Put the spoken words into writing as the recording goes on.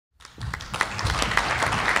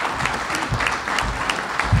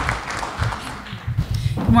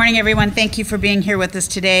Good morning, everyone. Thank you for being here with us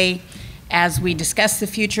today as we discuss the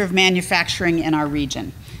future of manufacturing in our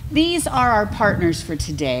region. These are our partners for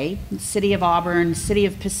today: City of Auburn, City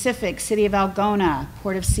of Pacific, City of Algona,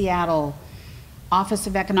 Port of Seattle, Office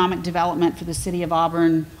of Economic Development for the City of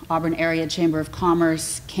Auburn, Auburn Area Chamber of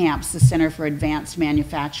Commerce, CAMPS, the Center for Advanced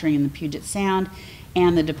Manufacturing in the Puget Sound,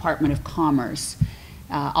 and the Department of Commerce.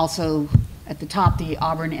 Also at the top, the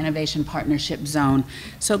Auburn Innovation Partnership Zone.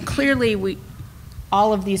 So clearly,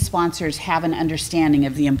 all of these sponsors have an understanding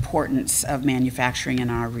of the importance of manufacturing in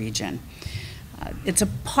our region. It's a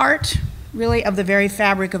part, really, of the very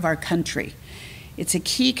fabric of our country. It's a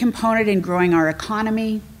key component in growing our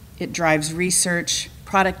economy. It drives research,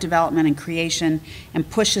 product development, and creation, and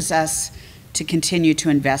pushes us to continue to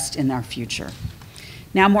invest in our future.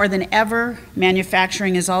 Now more than ever,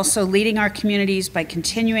 manufacturing is also leading our communities by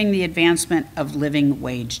continuing the advancement of living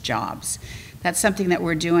wage jobs. That's something that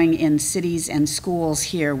we're doing in cities and schools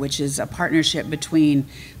here, which is a partnership between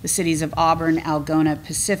the cities of Auburn, Algona,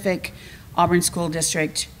 Pacific, Auburn School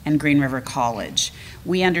District, and Green River College.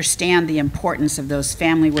 We understand the importance of those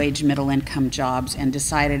family wage middle income jobs and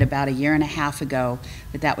decided about a year and a half ago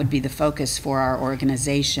that that would be the focus for our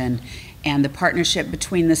organization. And the partnership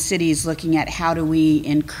between the cities looking at how do we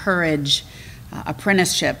encourage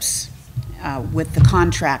apprenticeships with the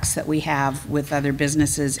contracts that we have with other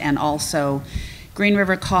businesses, and also Green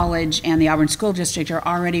River College and the Auburn School District are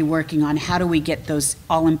already working on how do we get those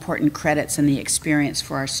all-important credits and the experience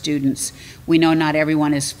for our students. We know not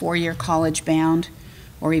everyone is four-year college bound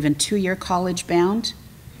or even two-year college bound,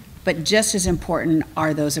 but just as important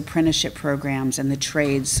are those apprenticeship programs, and the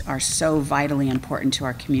trades are so vitally important to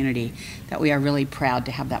our community that we are really proud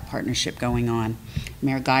to have that partnership going on.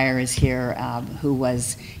 Mayor Geyer is here, who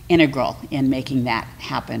was integral in making that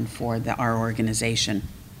happen for our organization.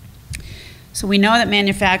 So we know that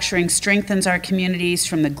manufacturing strengthens our communities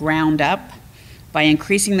from the ground up by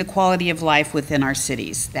increasing the quality of life within our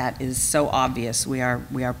cities. That is so obvious. We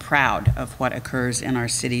are proud of what occurs in our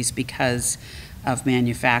cities because of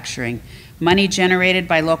manufacturing. Money generated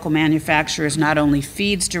by local manufacturers not only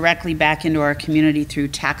feeds directly back into our community through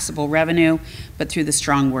taxable revenue, but through the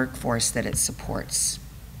strong workforce that it supports.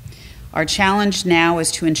 Our challenge now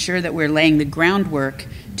is to ensure that we're laying the groundwork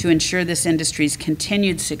to ensure this industry's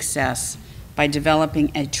continued success by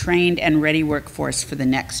developing a trained and ready workforce for the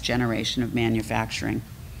next generation of manufacturing.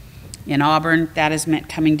 In Auburn, that has meant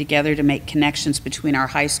coming together to make connections between our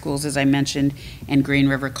high schools, as I mentioned, and Green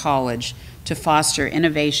River College to foster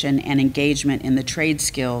innovation and engagement in the trade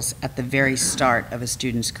skills at the very start of a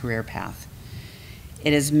student's career path.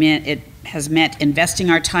 It has meant investing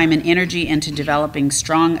our time and energy into developing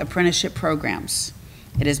strong apprenticeship programs.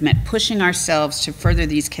 It has meant pushing ourselves to further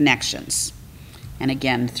these connections, and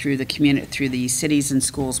again, through the Cities and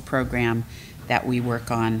Schools program that we work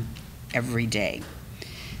on every day.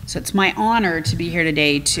 So it's my honor to be here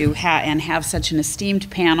today to have such an esteemed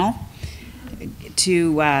panel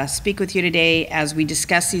to speak with you today as we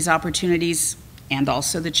discuss these opportunities and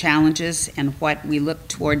also the challenges and what we look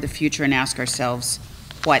toward the future and ask ourselves,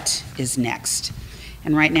 what is next?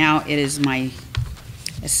 And right now it is my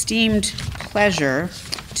esteemed pleasure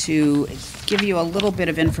to give you a little bit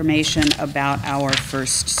of information about our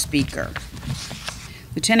first speaker.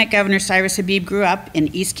 Lieutenant Governor Cyrus Habib grew up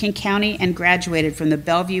in East King County and graduated from the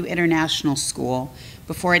Bellevue International School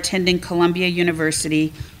before attending Columbia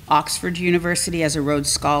University, Oxford University as a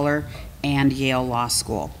Rhodes Scholar, and Yale Law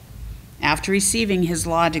School. After receiving his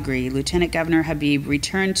law degree, Lieutenant Governor Habib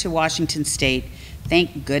returned to Washington State,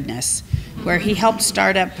 thank goodness, where he helped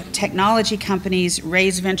start up technology companies,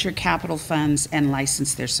 raise venture capital funds, and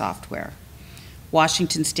license their software.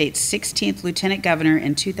 Washington State's 16th Lieutenant Governor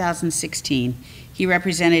in 2016, he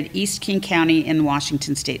represented East King County in the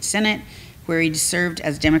Washington State Senate, where he served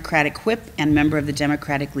as Democratic Whip and member of the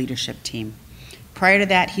Democratic Leadership Team. Prior to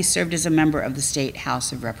that, he served as a member of the State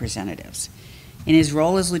House of Representatives. In his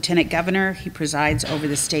role as Lieutenant Governor, he presides over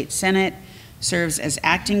the State Senate, serves as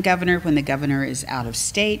acting governor when the governor is out of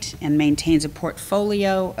state, and maintains a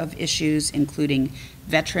portfolio of issues including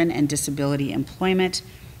veteran and disability employment,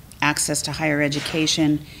 access to higher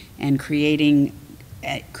education, and creating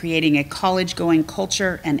a college-going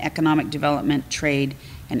culture and economic development, trade,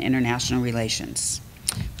 and international relations.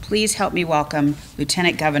 Please help me welcome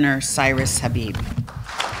Lieutenant Governor Cyrus Habib.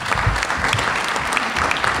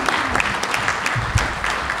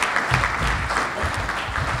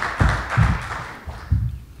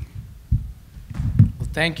 Well,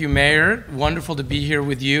 thank you, Mayor. Wonderful to be here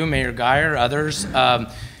with you, Mayor Geyer, others. I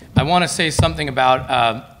want to say something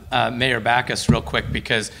about Mayor Backus real quick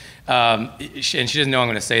because, and she doesn't know I'm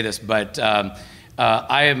going to say this, but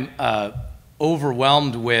I am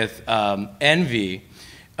overwhelmed with envy,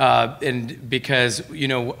 and because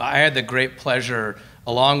I had the great pleasure,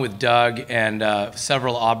 along with Doug and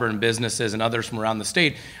several Auburn businesses and others from around the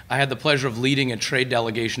state, I had the pleasure of leading a trade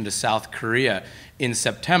delegation to South Korea in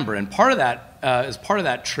September. And part of that, as part of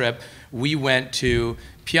that trip, we went to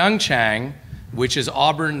Pyeongchang, which is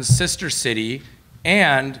Auburn's sister city,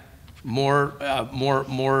 and more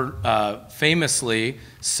famously,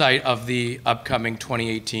 site of the upcoming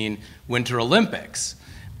 2018 Winter Olympics.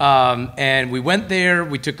 And we went there.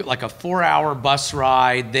 We took like a 4-hour bus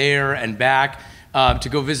ride there and back to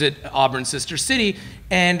go visit Auburn's sister city.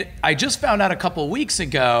 And I just found out a couple weeks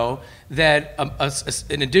ago that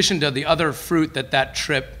in addition to the other fruit that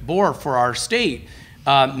trip bore for our state,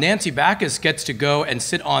 Nancy Backus gets to go and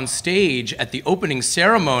sit on stage at the opening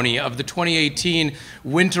ceremony of the 2018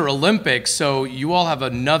 Winter Olympics. So you all have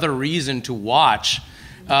another reason to watch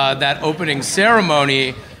that opening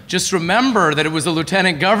ceremony. Just remember that it was the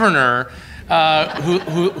lieutenant governor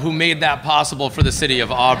who made that possible for the city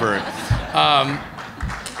of Auburn.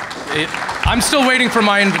 I'm still waiting for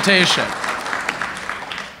my invitation.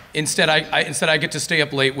 Instead, I get to stay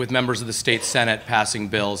up late with members of the state Senate passing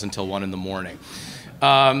bills until 1 in the morning.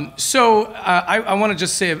 I want to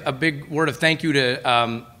just say a big word of thank you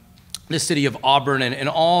to the city of Auburn and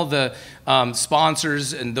all the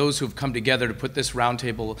sponsors and those who have come together to put this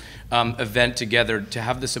roundtable event together to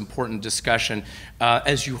have this important discussion.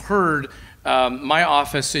 As you heard, my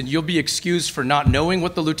office, and you'll be excused for not knowing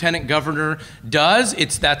what the lieutenant governor does.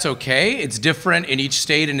 That's okay. It's different in each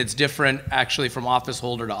state, and it's different actually from office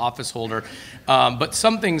holder to office holder. But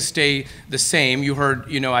some things stay the same. You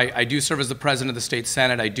heard, I do serve as the president of the state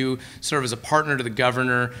Senate. I do serve as a partner to the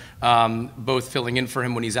governor, both filling in for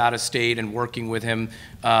him when he's out of state and working with him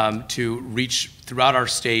to reach throughout our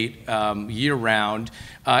state year-round.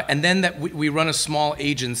 And then that we run a small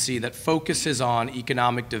agency that focuses on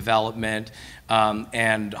economic development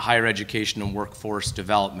and higher education and workforce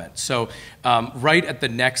development. So right at the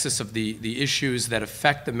nexus of the issues that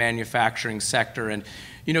affect the manufacturing sector. And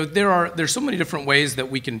there's so many different ways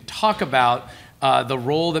that we can talk about the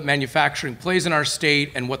role that manufacturing plays in our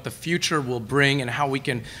state and what the future will bring and how we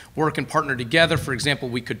can work and partner together. For example,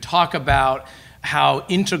 we could talk about how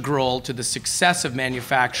integral to the success of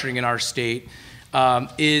manufacturing in our state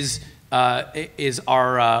is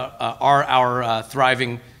our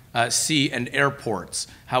thriving sea and airports.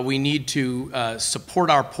 How we need to support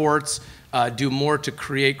our ports, do more to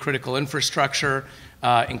create critical infrastructure,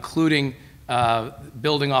 including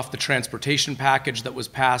building off the transportation package that was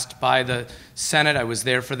passed by the Senate. I was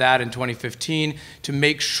there for that in 2015 to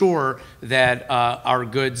make sure that our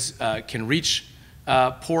goods can reach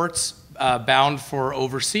ports bound for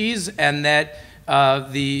overseas, and that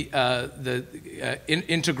the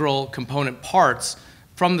integral component parts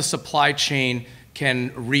from the supply chain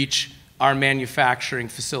can reach our manufacturing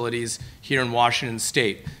facilities here in Washington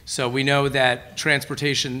State. So we know that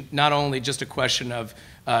transportation, not only just a question of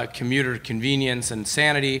commuter convenience and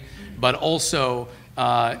sanity, but also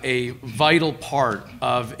a vital part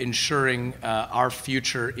of ensuring our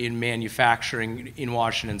future in manufacturing in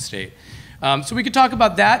Washington State. So we could talk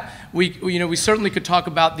about that. We certainly could talk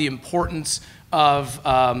about the importance of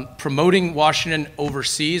promoting Washington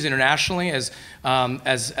overseas, internationally, as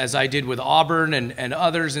I did with Auburn and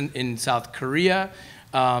others in South Korea,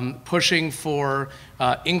 pushing for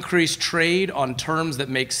increased trade on terms that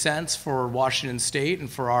make sense for Washington State and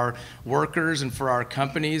for our workers and for our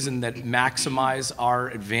companies, and that maximize our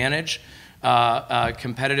advantage.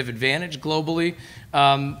 Competitive advantage globally.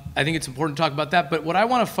 I think it's important to talk about that. But what I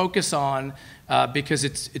want to focus on, because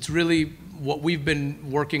it's really what we've been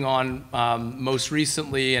working on most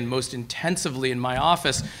recently and most intensively in my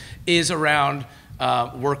office, is around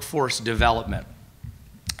workforce development.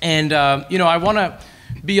 And I want to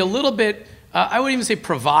be a little bit, I wouldn't even say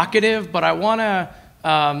provocative, but I want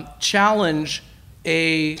to challenge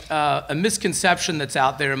a misconception that's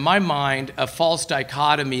out there in my mind, a false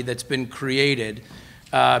dichotomy that's been created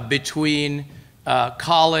between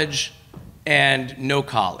college and no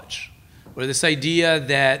college, or this idea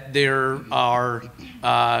that there are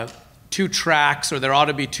two tracks, or there ought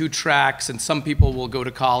to be two tracks, and some people will go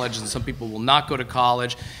to college and some people will not go to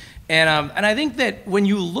college. And I think that when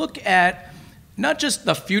you look at not just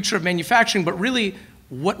the future of manufacturing, but really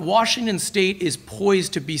what Washington State is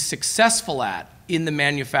poised to be successful at in the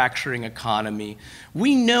manufacturing economy,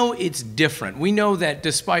 we know it's different. We know that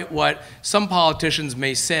despite what some politicians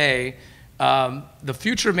may say, the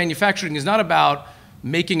future of manufacturing is not about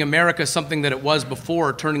making America something that it was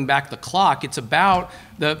before, turning back the clock. It's about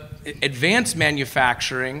the advanced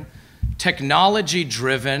manufacturing,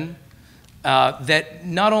 technology-driven, that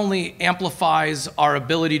not only amplifies our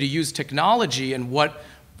ability to use technology and what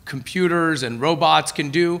computers and robots can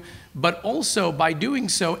do, but also by doing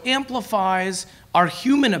so amplifies our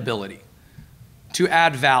human ability to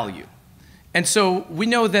add value. And so we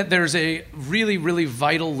know that there's a really, really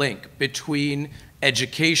vital link between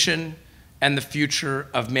education and the future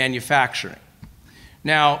of manufacturing.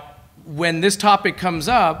 Now, when this topic comes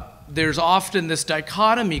up, there's often this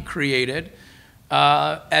dichotomy created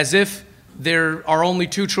as if there are only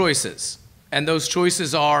two choices. And those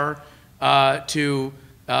choices are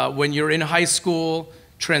when you're in high school,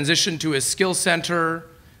 transition to a skill center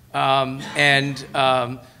and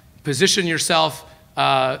position yourself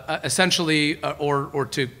essentially or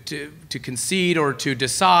to concede or to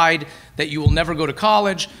decide that you will never go to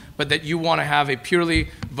college, but that you want to have a purely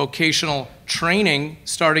vocational training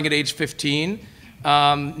starting at age 15,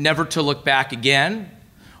 never to look back again.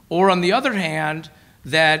 Or on the other hand,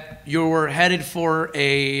 that you're headed for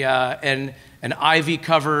an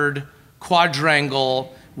ivy-covered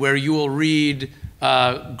quadrangle where you will read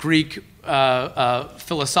Greek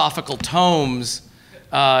philosophical tomes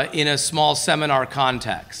in a small seminar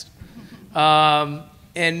context. The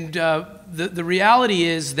reality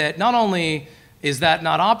is that not only is that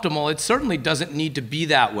not optimal, it certainly doesn't need to be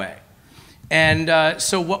that way. And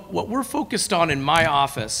so what we're focused on in my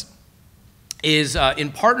office is,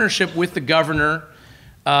 in partnership with the governor,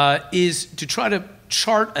 is to try to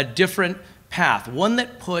chart a different path, one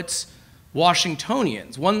that puts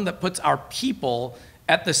Washingtonians, one that puts our people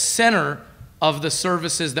at the center of the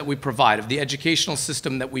services that we provide, of the educational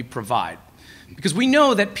system that we provide. Because we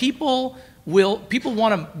know that people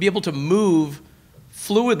want to be able to move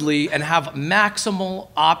fluidly and have maximal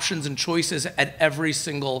options and choices at every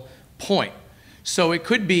single point. So it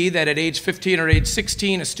could be that at age 15 or age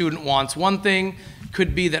 16, a student wants one thing.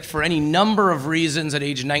 Could be that for any number of reasons at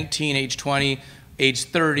age 19, age 20, age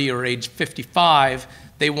 30, or age 55,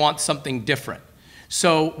 they want something different.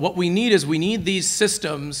 So what we need is these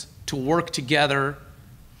systems to work together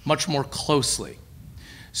much more closely.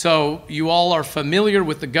 So you all are familiar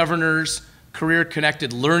with the governor's Career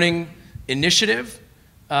Connected Learning Initiative.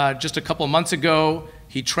 Just a couple of months ago,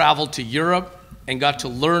 he traveled to Europe and got to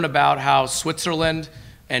learn about how Switzerland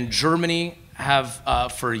and Germany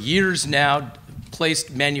have, for years now,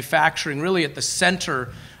 placed manufacturing really at the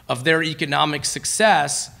center of their economic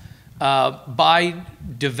success by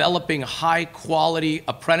developing high-quality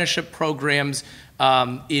apprenticeship programs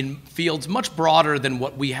in fields much broader than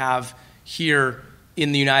what we have here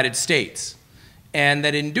in the United States. And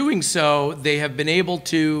that in doing so, they have been able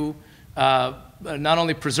to not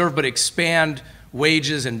only preserve but expand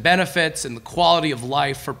wages and benefits and the quality of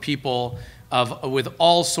life for people with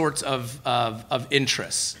all sorts of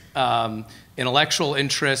interests, intellectual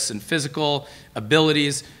interests and physical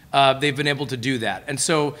abilities. They've been able to do that. And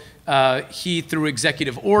so he, through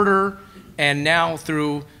executive order and now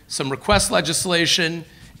through some request legislation,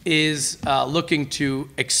 is looking to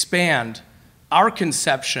expand our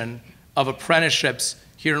conception of apprenticeships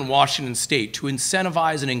here in Washington State to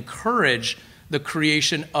incentivize and encourage the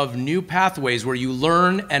creation of new pathways where you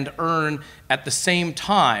learn and earn at the same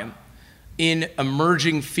time in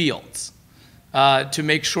emerging fields to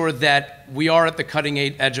make sure that we are at the cutting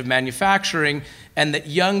edge of manufacturing and that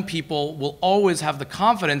young people will always have the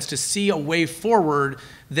confidence to see a way forward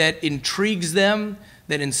that intrigues them,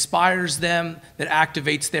 that inspires them, that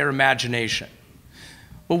activates their imagination.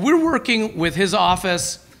 But we're working with his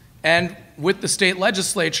office and with the state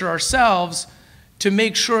legislature ourselves to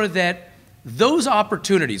make sure that those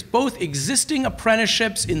opportunities, both existing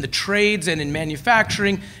apprenticeships in the trades and in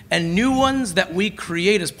manufacturing and new ones that we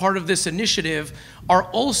create as part of this initiative, are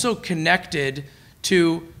also connected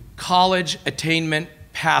to college attainment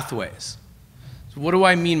pathways. So what do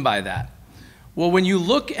I mean by that? Well, when you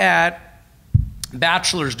look at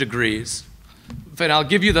bachelor's degrees, and I'll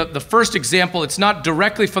give you the first example. It's not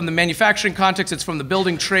directly from the manufacturing context, it's from the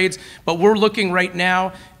building trades, but we're looking right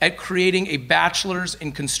now at creating a bachelor's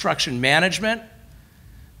in construction management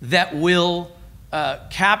that will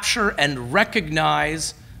capture and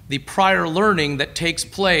recognize the prior learning that takes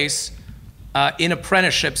place in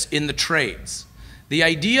apprenticeships in the trades. The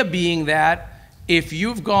idea being that if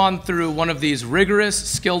you've gone through one of these rigorous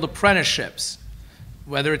skilled apprenticeships,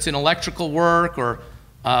 whether it's in electrical work or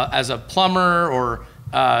as a plumber or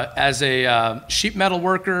as a sheet metal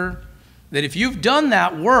worker, that if you've done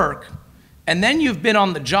that work and then you've been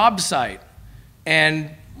on the job site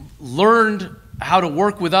and learned how to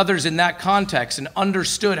work with others in that context and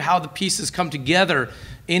understood how the pieces come together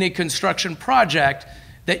in a construction project,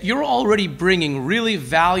 that you're already bringing really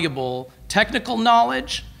valuable technical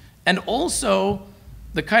knowledge and also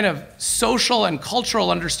the kind of social and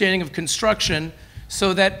cultural understanding of construction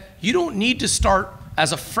so that you don't need to start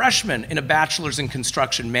as a freshman in a bachelor's in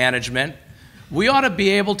construction management. We ought to be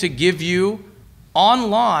able to give you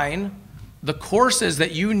online the courses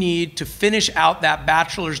that you need to finish out that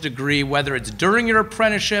bachelor's degree, whether it's during your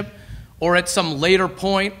apprenticeship or at some later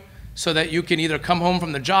point, so that you can either come home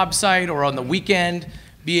from the job site or on the weekend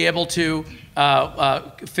be able to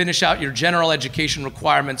finish out your general education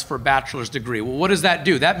requirements for a bachelor's degree. Well, what does that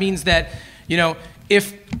do? That means that, you know,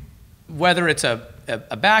 if whether it's a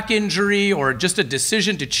back injury or just a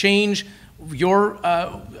decision to change your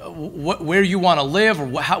where you want to live or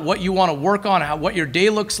what you want to work on, what your day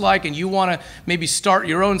looks like, and you want to maybe start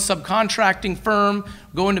your own subcontracting firm,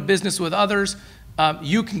 go into business with others,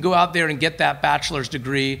 you can go out there and get that bachelor's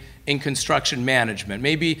degree in construction management.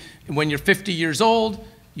 Maybe when you're 50 years old,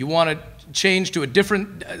 you want to change to a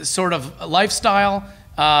different sort of lifestyle,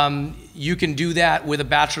 you can do that with a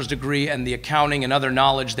bachelor's degree and the accounting and other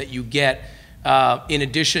knowledge that you get in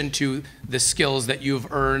addition to the skills that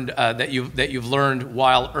you've earned, that you've learned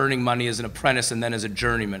while earning money as an apprentice and then as a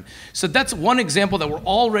journeyman. So that's one example that we're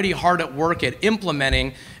already hard at work at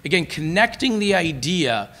implementing, again, connecting the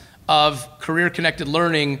idea of career-connected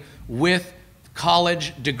learning with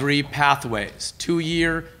college degree pathways,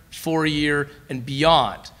 2-year, 4-year, and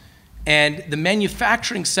beyond. And the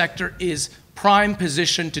manufacturing sector is prime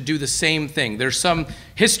position to do the same thing. There's some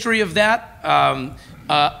history of that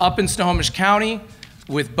up in Snohomish County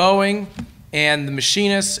with Boeing and the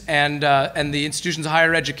machinists and the institutions of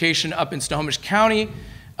higher education up in Snohomish County.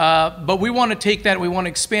 But we want to take that, we want to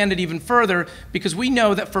expand it even further, because we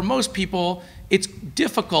know that for most people, it's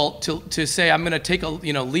difficult to say, I'm going to take a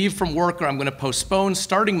leave from work, or I'm going to postpone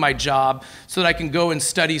starting my job so that I can go and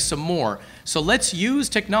study some more. So let's use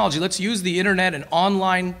technology, let's use the internet and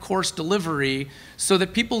online course delivery so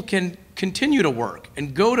that people can continue to work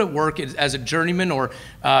and go to work as a journeyman or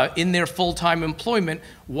in their full-time employment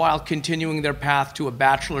while continuing their path to a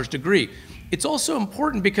bachelor's degree. It's also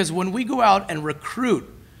important because when we go out and recruit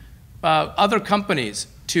other companies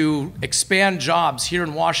to expand jobs here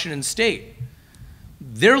in Washington State,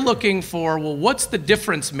 they're looking for, well, what's the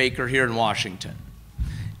difference maker here in Washington?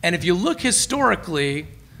 And if you look historically,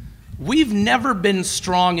 we've never been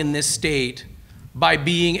strong in this state by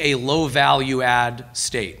being a low value add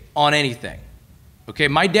state on anything. Okay,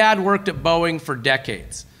 my dad worked at Boeing for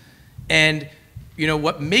decades. And you know,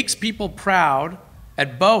 what makes people proud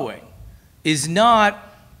at Boeing is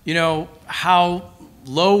not, you know, how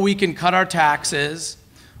low we can cut our taxes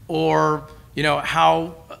or, you know,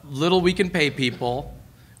 how little we can pay people.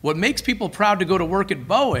 What makes people proud to go to work at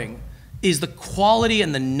Boeing is the quality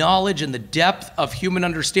and the knowledge and the depth of human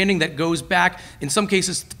understanding that goes back, in some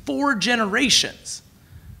cases, 4 generations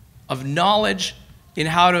of knowledge in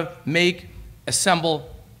how to assemble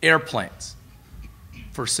airplanes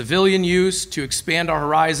for civilian use, to expand our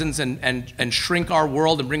horizons and shrink our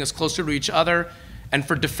world and bring us closer to each other, and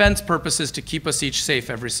for defense purposes to keep us each safe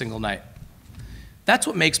every single night. That's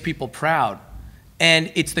what makes people proud.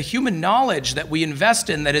 And it's the human knowledge that we invest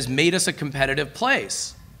in that has made us a competitive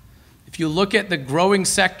place. If you look at the growing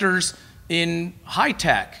sectors in high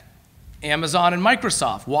tech, Amazon and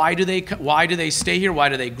Microsoft, why do they stay here? Why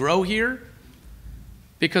do they grow here?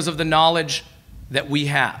 Because of the knowledge that we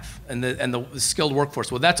have and the skilled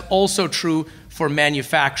workforce. Well, that's also true for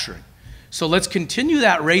manufacturing. So let's continue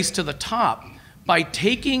that race to the top by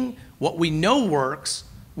taking what we know works,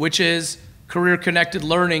 which is career-connected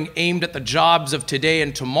learning aimed at the jobs of today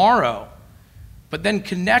and tomorrow, but then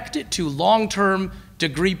connect it to long-term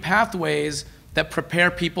degree pathways that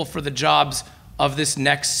prepare people for the jobs of this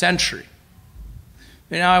next century.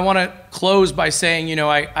 And now I want to close by saying, you know,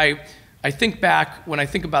 I think back when I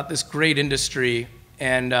think about this great industry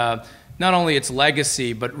and not only its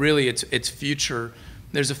legacy, but really its future.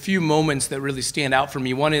 There's a few moments that really stand out for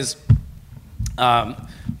me. One is,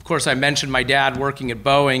 of course, I mentioned my dad working at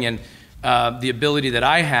Boeing and the ability that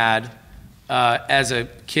I had as a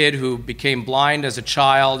kid who became blind as a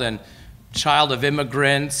child and child of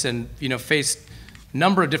immigrants and, you know, faced a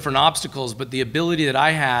number of different obstacles, but the ability that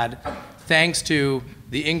I had, thanks to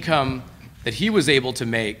the income that he was able to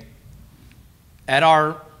make at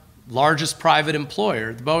our largest private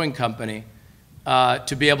employer, the Boeing Company,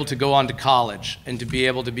 to be able to go on to college and to be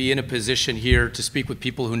able to be in a position here to speak with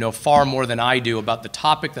people who know far more than I do about the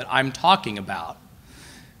topic that I'm talking about.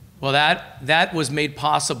 Well, that was made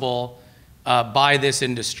possible by this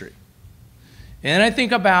industry. And I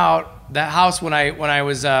think about that house when I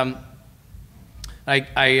was I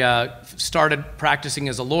started practicing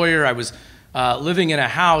as a lawyer. I was living in a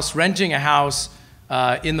house, renting a house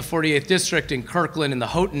in the 48th District in Kirkland in the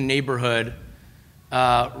Houghton neighborhood.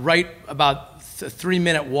 right about a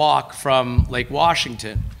 3-minute walk from Lake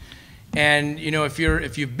Washington. And if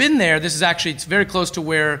you've been there, this is actually, it's very close to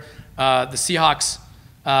where the Seahawks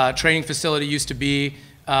training facility used to be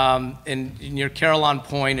near Carillon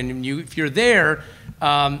Point. And if you're there,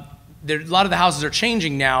 a lot of the houses are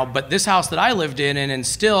changing now, but this house that I lived in, and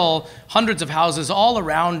still hundreds of houses all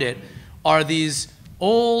around it, are these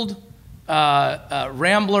old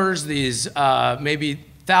ramblers, these maybe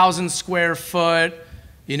 1,000 square foot,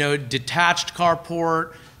 detached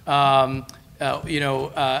carport,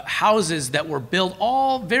 houses that were built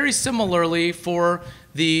all very similarly for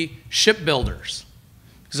the shipbuilders.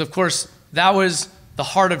 Because of course, that was the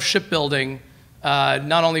heart of shipbuilding,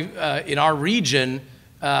 not only in our region,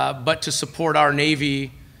 but to support our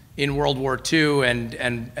Navy in World War II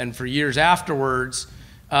and for years afterwards.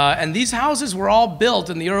 And these houses were all built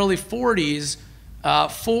in the early 40s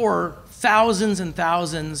for thousands and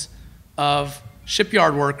thousands of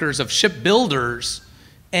shipyard workers, of shipbuilders,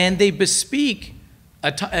 and they bespeak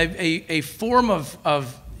a form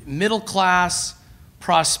of middle-class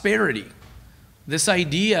prosperity. This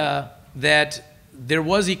idea that there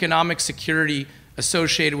was economic security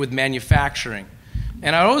associated with manufacturing.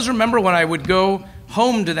 And I always remember when I would go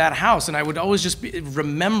home to that house, and I would always just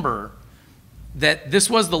remember that this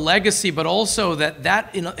was the legacy, but also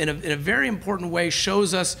that in a very important way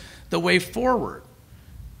shows us the way forward.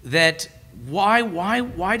 That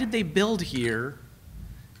why did they build here,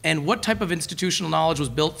 and what type of institutional knowledge was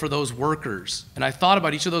built for those workers? And I thought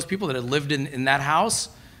about each of those people that had lived in that house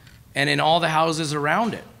and in all the houses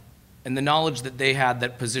around it, and the knowledge that they had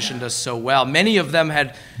that positioned us so well. Many of them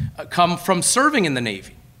had come from serving in the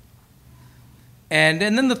Navy. And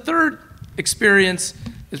then the third experience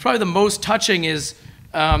is probably the most touching is,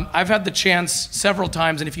 I've had the chance several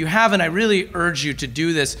times, and if you haven't, I really urge you to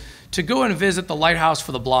do this, to go and visit the Lighthouse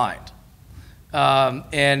for the Blind.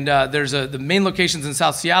 There's the main location's in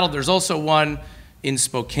South Seattle. There's also one in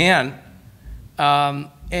Spokane. And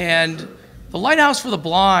the Lighthouse for the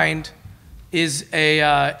Blind is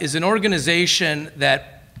an organization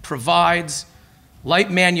that provides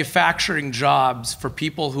light manufacturing jobs for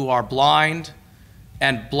people who are blind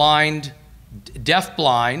and blind,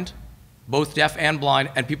 deaf-blind, both deaf and blind,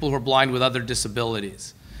 and people who are blind with other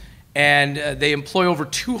disabilities. And they employ over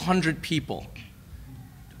 200 people.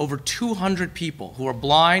 Over 200 people who are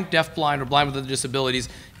blind, deaf-blind, or blind with other disabilities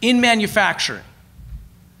in manufacturing.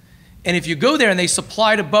 And if you go there, and they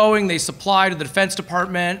supply to Boeing, they supply to the Defense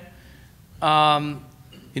Department,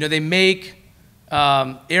 they make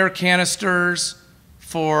air canisters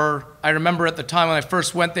for, I remember at the time when I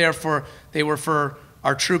first went there, they were for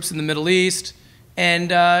our troops in the Middle East.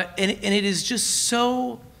 And it is just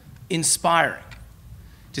so inspiring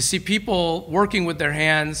to see people working with their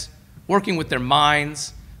hands, working with their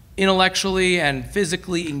minds, intellectually and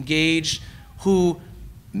physically engaged, who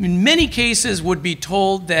in many cases would be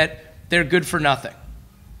told that they're good for nothing,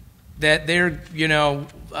 that they're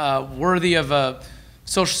worthy of a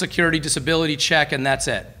Social Security disability check and that's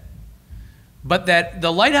it. But that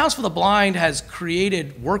the Lighthouse for the Blind has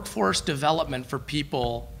created workforce development for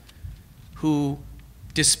people who,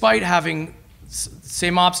 despite having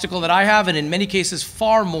same obstacle that I have, and in many cases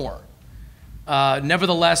far more,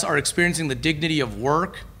 nevertheless are experiencing the dignity of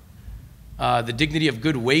work, the dignity of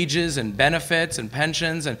good wages and benefits and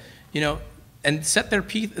pensions, and set their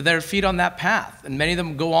feet on that path. And many of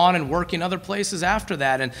them go on and work in other places after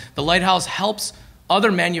that. And the Lighthouse helps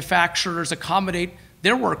other manufacturers accommodate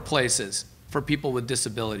their workplaces for people with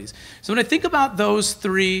disabilities. So when I think about those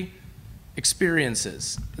three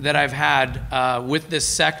experiences that I've had with this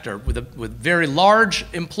sector, with very large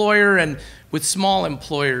employer and with small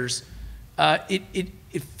employers,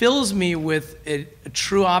 it fills me with a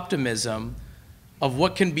true optimism of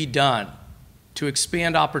what can be done to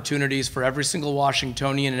expand opportunities for every single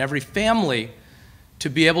Washingtonian and every family to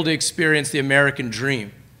be able to experience the American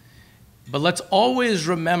dream. But let's always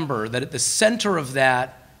remember that at the center of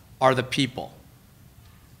that are the people.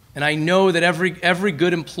 And I know that every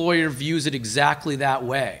good employer views it exactly that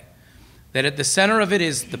way. That at the center of it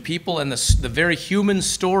is the people and the very human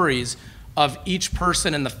stories of each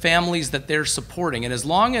person and the families that they're supporting. And as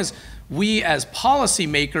long as we as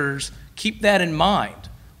policymakers keep that in mind,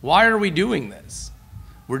 why are we doing this?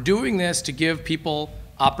 We're doing this to give people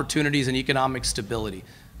opportunities and economic stability.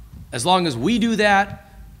 As long as we do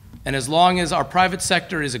that, and as long as our private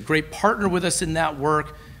sector is a great partner with us in that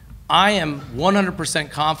work, I am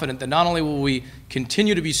 100% confident that not only will we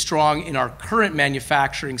continue to be strong in our current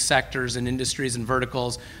manufacturing sectors and industries and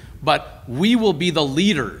verticals, but we will be the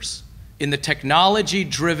leaders in the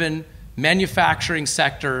technology-driven manufacturing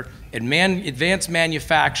sector advanced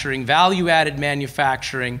manufacturing, value-added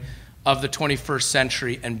manufacturing of the 21st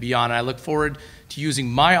century and beyond. And I look forward to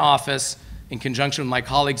using my office in conjunction with my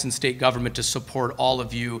colleagues in state government to support all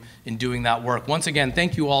of you in doing that work. Once again,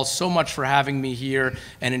 thank you all so much for having me here,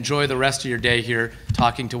 and enjoy the rest of your day here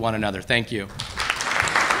talking to one another. Thank you.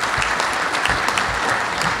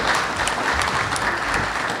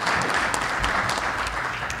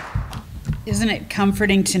 Isn't it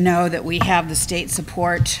comforting to know that we have the state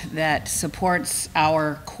support that supports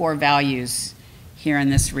our core values here in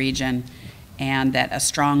this region, and that a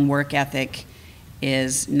strong work ethic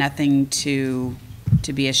is nothing to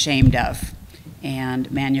be ashamed of,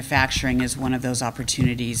 and manufacturing is one of those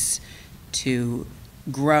opportunities to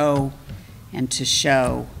grow and to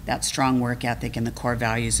show that strong work ethic and the core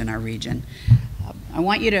values in our region. I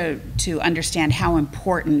want you to understand how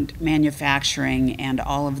important manufacturing and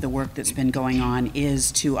all of the work that's been going on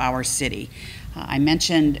is to our city. I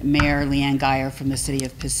mentioned Mayor Leanne Geyer from the City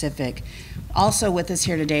of Pacific. Also with us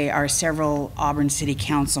here today are several Auburn City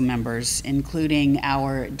Council members, including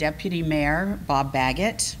our Deputy Mayor, Bob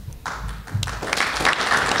Baggett,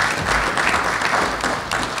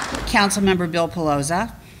 Councilmember Bill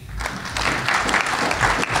Pelosa,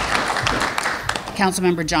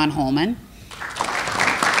 Councilmember John Holman,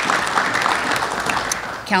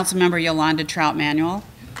 Councilmember Yolanda Trout-Manuel,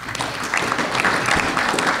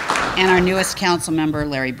 and our newest council member,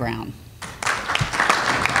 Larry Brown.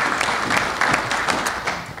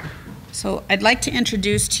 So I'd like to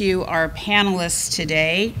introduce to you our panelists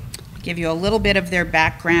today, give you a little bit of their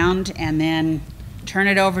background, and then turn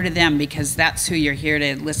it over to them, because that's who you're here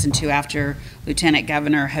to listen to after Lieutenant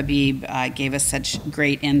Governor Habib gave us such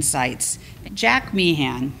great insights. Jack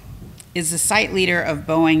Meehan is the site leader of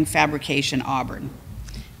Boeing Fabrication Auburn.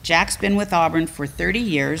 Jack's been with Auburn for 30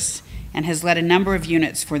 years and has led a number of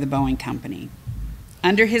units for the Boeing Company.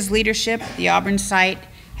 Under his leadership, the Auburn site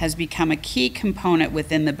has become a key component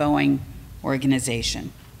within the Boeing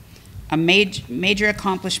organization. A major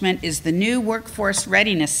accomplishment is the new Workforce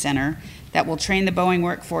Readiness Center that will train the Boeing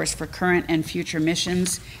workforce for current and future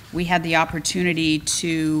missions. We had the opportunity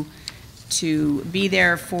to be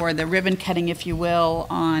there for the ribbon cutting, if you will,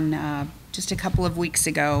 on just a couple of weeks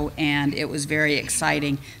ago, and it was very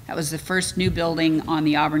exciting. That was the first new building on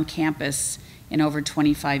the Auburn campus in over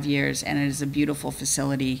 25 years, and it is a beautiful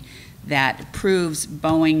facility that proves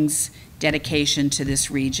Boeing's dedication to this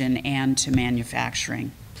region and to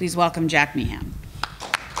manufacturing. Please welcome Jack Meehan.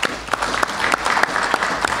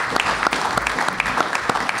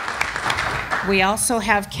 We also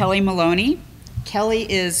have Kelly Maloney. Kelly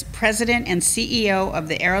is President and CEO of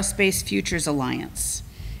the Aerospace Futures Alliance.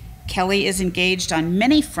 Kelly is engaged on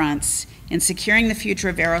many fronts in securing the future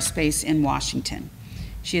of aerospace in Washington.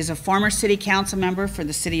 She is a former city council member for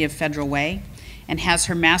the city of Federal Way and has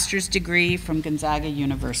her master's degree from Gonzaga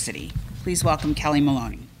University. Please welcome Kelly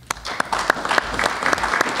Maloney.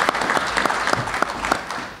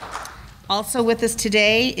 Also with us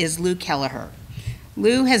today is Lou Kelleher.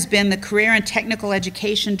 Lou has been the Career and Technical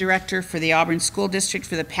Education Director for the Auburn School District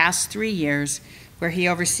for the past 3 years, where he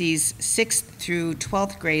oversees 6th through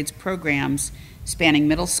 12th grades programs spanning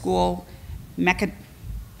middle school,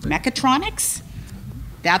 mechatronics?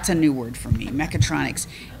 That's a new word for me, mechatronics,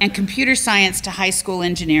 and computer science to high school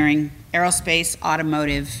engineering, aerospace,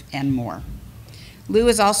 automotive, and more. Lou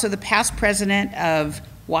is also the past president of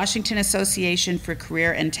Washington Association for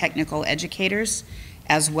Career and Technical Educators,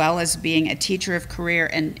 as well as being a teacher of career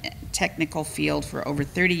and technical field for over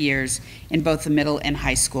 30 years in both the middle and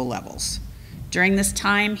high school levels. During this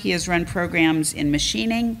time, he has run programs in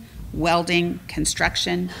machining, welding,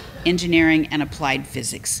 construction, engineering, and applied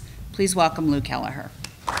physics. Please welcome Lou Kelleher.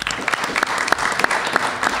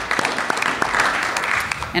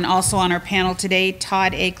 And also on our panel today,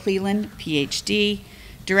 Todd A. Cleland, PhD,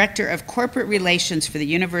 Director of Corporate Relations for the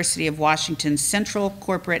University of Washington's Central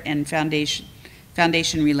Corporate and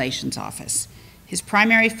Foundation Relations Office. His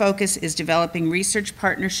primary focus is developing research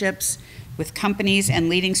partnerships with companies and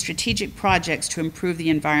leading strategic projects to improve the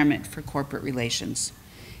environment for corporate relations.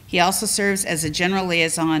 He also serves as a general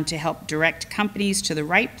liaison to help direct companies to the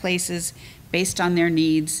right places based on their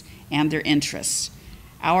needs and their interests.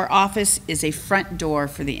 Our office is a front door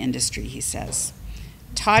for the industry, he says.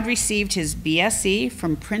 Todd received his BSc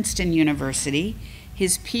from Princeton University,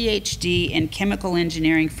 his PhD in chemical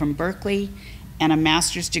engineering from Berkeley, and a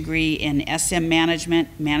master's degree in SM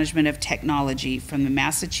Management, Management of Technology from the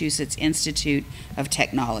Massachusetts Institute of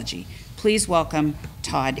Technology. Please welcome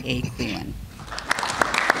Todd A. Cleland.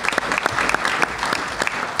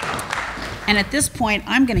 And at this point,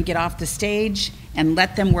 I'm going to get off the stage and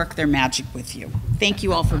let them work their magic with you. Thank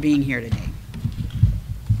you all for being here today.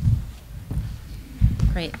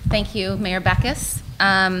 Great. Thank you, Mayor Backus.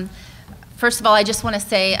 First of all, I just want to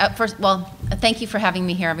say, thank you for having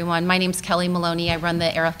me here, everyone. My name's Kelly Maloney. I run the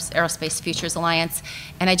Aerospace Futures Alliance,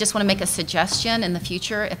 and I just want to make a suggestion in the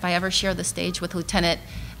future. If I ever share the stage with Lieutenant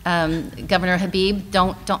Governor Habib,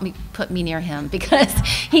 don't put me near him, because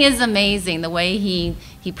he is amazing. The way he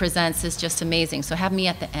presents is just amazing. So have me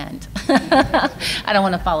at the end. I don't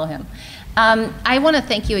want to follow him. I want to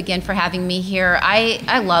thank you again for having me here.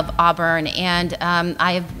 I love Auburn, and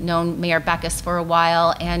I have known Mayor Backus for a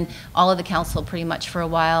while, and all of the council pretty much for a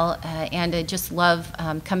while, and I just love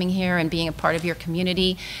coming here and being a part of your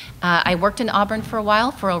community. I worked in Auburn for a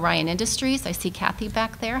while for Orion Industries. I see Kathy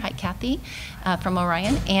back there. Hi, Kathy, from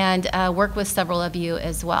Orion, and work with several of you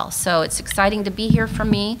as well. So it's exciting to be here for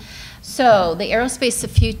me. So the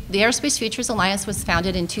Aerospace Futures Alliance was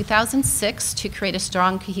founded in 2006 to create a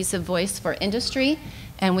strong, cohesive voice for industry,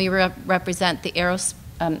 and we represent the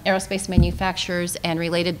aerospace manufacturers and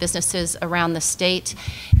related businesses around the state.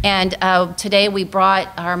 And today we brought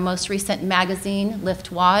our most recent magazine,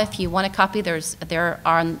 Lift Wa. If you want a copy, they're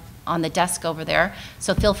on the desk over there,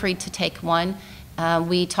 so feel free to take one.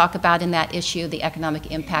 We talk about in that issue the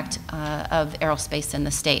economic impact of aerospace in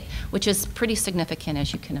the state, which is pretty significant,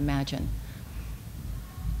 as you can imagine.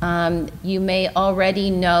 You may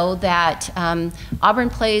already know that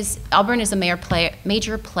Auburn is a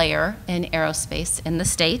major player in aerospace in the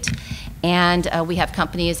state, and we have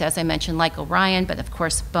companies, as I mentioned, like Orion, but of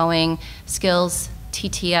course Boeing, Skills,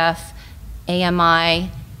 TTF,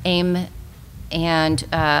 AMI, AIM,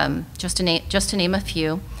 and just to name a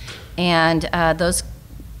few. And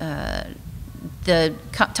the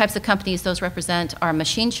types of companies those represent are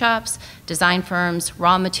machine shops, design firms,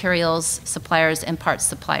 raw materials suppliers, and parts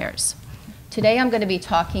suppliers. Today I'm going to be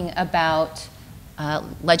talking about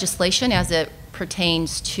legislation as it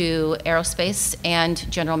pertains to aerospace and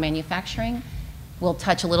general manufacturing. We'll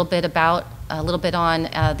touch a little bit on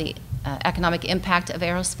the economic impact of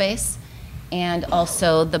aerospace, and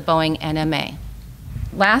also the Boeing NMA.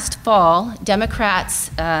 Last fall, Democrats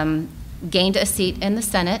gained a seat in the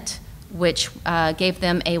Senate, which gave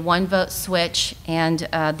them a one-vote switch and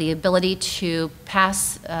the ability to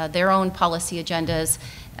pass their own policy agendas,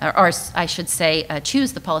 or I should say,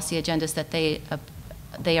 choose the policy agendas that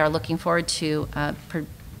they are looking forward to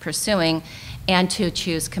pursuing, and to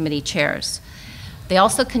choose committee chairs. They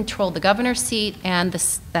also control the governor's seat and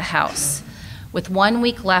the House. With 1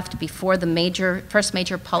 week left before the first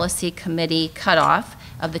major policy committee cutoff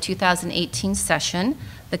of the 2018 session,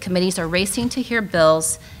 the committees are racing to hear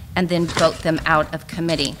bills and then vote them out of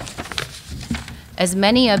committee. As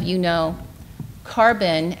many of you know,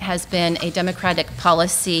 carbon has been a Democratic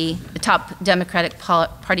policy, the top Democratic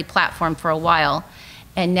Party platform for a while,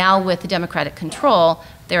 and now with the Democratic control,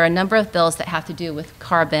 there are a number of bills that have to do with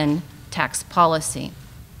carbon tax policy.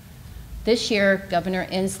 This year, Governor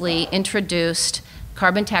Inslee introduced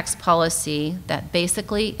carbon tax policy that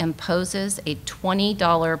basically imposes a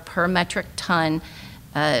 $20 per metric ton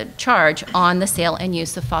charge on the sale and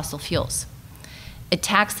use of fossil fuels. It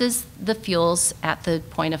taxes the fuels at the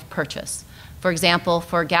point of purchase. For example,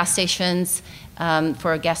 for gas stations,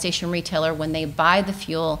 for a gas station retailer, when they buy the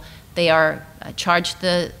fuel, they are charged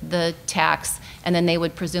the tax, and then they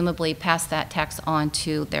would presumably pass that tax on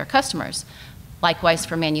to their customers. Likewise,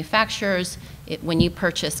 for manufacturers, when you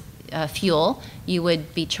purchase fuel, you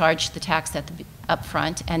would be charged the tax up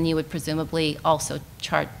front, and you would presumably also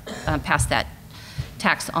pass that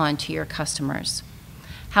tax on to your customers.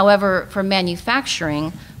 However, for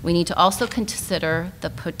manufacturing, we need to also consider the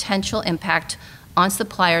potential impact on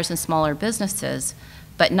suppliers and smaller businesses,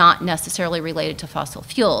 but not necessarily related to fossil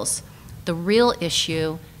fuels. The real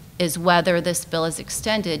issue is whether this bill is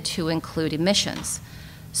extended to include emissions.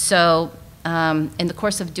 So, in the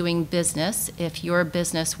course of doing business, if your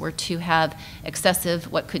business were to have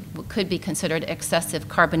excessive, what could be considered excessive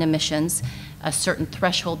carbon emissions, a certain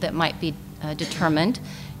threshold that might be determined,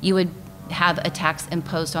 you would have a tax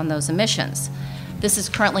imposed on those emissions. This is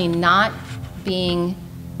currently not being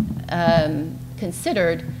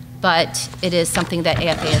considered, but it is something that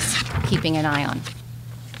AFA is keeping an eye on.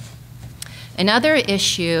 Another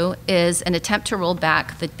issue is an attempt to roll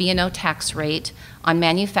back the B&O tax rate on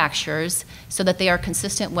manufacturers so that they are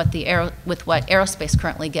consistent with what aerospace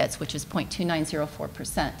currently gets, which is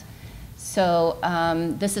 0.2904%. So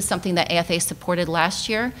this is something that AFA supported last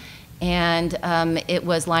year, and it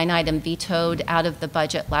was line item vetoed out of the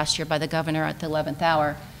budget last year by the governor at the 11th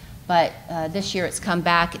hour. But this year it's come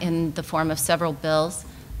back in the form of several bills.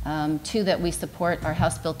 Two that we support are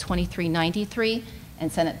House Bill 2393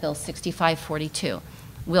 and Senate Bill 6542.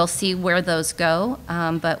 We'll see where those go,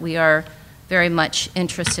 but we are very much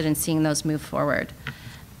interested in seeing those move forward.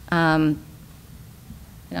 And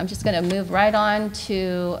I'm just going to move right on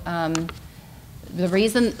to the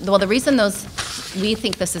reason we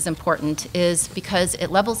think this is important is because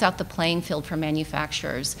it levels out the playing field for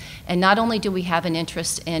manufacturers. And not only do we have an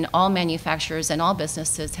interest in all manufacturers and all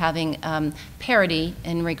businesses having parity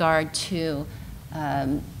in regard to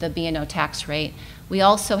the B&O tax rate, we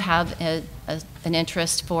also have an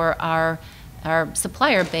interest for our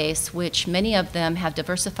supplier base, which many of them have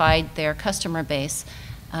diversified their customer base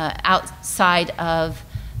outside of,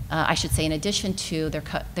 I should say, in addition to their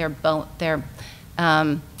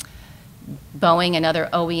Boeing and other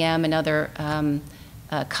OEM and other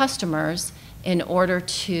customers, in order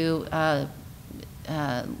to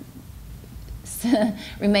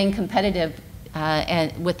remain competitive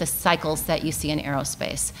and with the cycles that you see in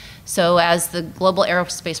aerospace. So as the global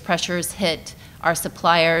aerospace pressures hit our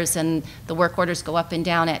suppliers and the work orders go up and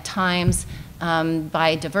down at times,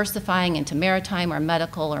 by diversifying into maritime or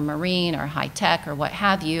medical or marine or high tech or what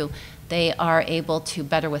have you, they are able to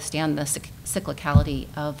better withstand the cyclicality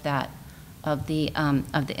of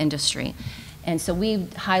the industry. And so we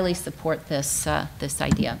highly support this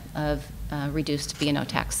idea of reduced B&O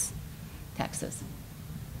taxes.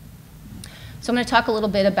 So I'm going to talk a little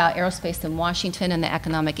bit about aerospace in Washington and the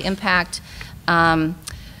economic impact.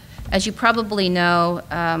 As you probably know,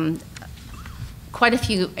 quite a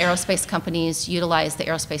few aerospace companies utilize the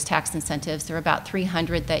aerospace tax incentives. There are about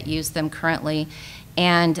 300 that use them currently.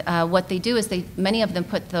 And what they do is many of them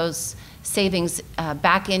put those savings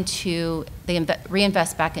back into,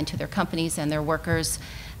 reinvest back into their companies and their workers.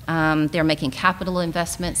 They're making capital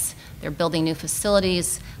investments. They're building new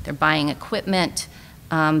facilities. They're buying equipment.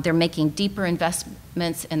 They're making deeper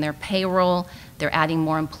investments in their payroll. They're adding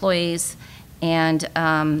more employees. And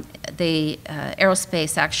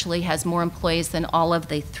aerospace actually has more employees than all of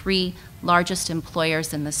the 3 largest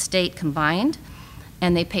employers in the state combined.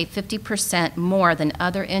 And they pay 50% more than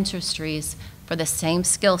other industries for the same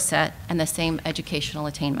skill set and the same educational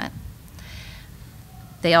attainment.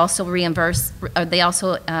 They also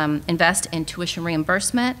invest in tuition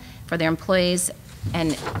reimbursement for their employees,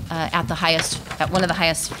 and at one of the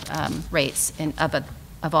highest rates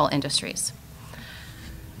of all industries.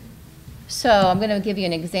 So I'm going to give you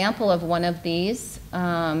an example of one of these.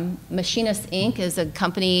 Machinist Inc. is a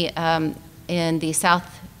company in the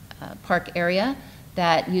South Park area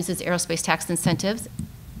that uses aerospace tax incentives.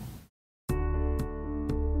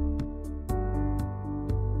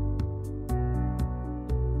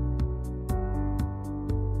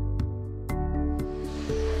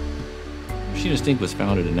 Machinist Inc. was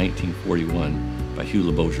founded in 1941 by Hugh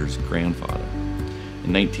LeBoeur's grandfather.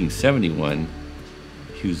 In 1971,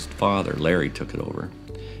 Hugh's father, Larry, took it over.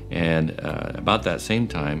 And about that same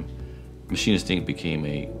time, Machinist Inc. became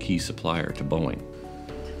a key supplier to Boeing.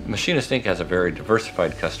 Machinist Inc. has a very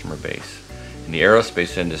diversified customer base. In the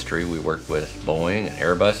aerospace industry, we work with Boeing and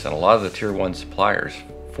Airbus and a lot of the Tier 1 suppliers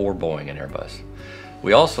for Boeing and Airbus.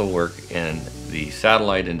 We also work in the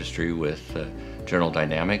satellite industry with General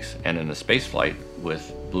Dynamics and in the spaceflight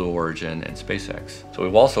with Blue Origin and SpaceX. So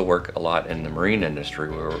we also work a lot in the marine industry.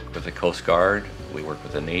 We work with the Coast Guard, we work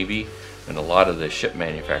with the Navy, and a lot of the ship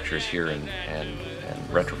manufacturers here and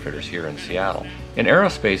retrofitters here in Seattle. In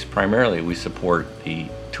aerospace, primarily we support the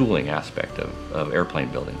tooling aspect of airplane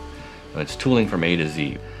building. It's tooling from A to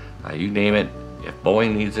Z. You name it, if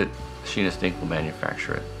Boeing needs it, Machinist Inc. will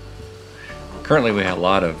manufacture it. Currently we have a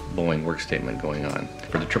lot of Boeing work statement going on.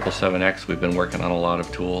 For the 777X, we've been working on a lot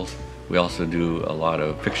of tools. We also do a lot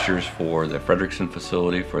of fixtures for the Frederickson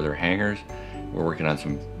facility for their hangars. We're working on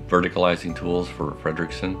some verticalizing tools for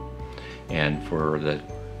Frederickson. And for the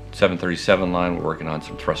 737 line, we're working on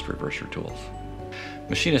some thrust reverser tools.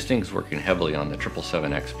 Machinist Inc. is working heavily on the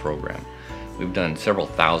 777X program. We've done several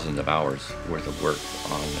thousands of hours worth of work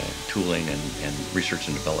on tooling and research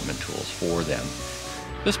and development tools for them.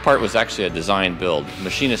 This part was actually a design build.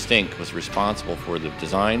 Machinist Inc. was responsible for the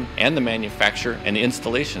design and the manufacture and the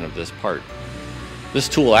installation of this part. This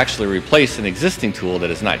tool actually replaced an existing tool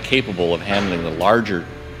that is not capable of handling the larger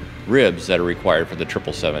ribs that are required for the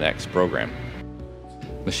 777X program.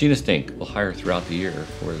 Machinist Inc. will hire throughout the year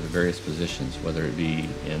for the various positions, whether it be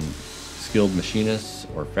in skilled machinists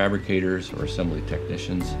or fabricators or assembly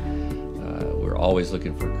technicians. We're always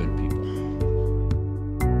looking for good people.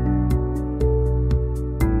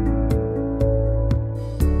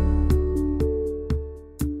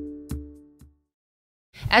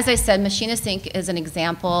 As I said, Machinist Inc. is an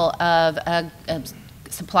example of a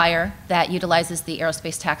supplier that utilizes the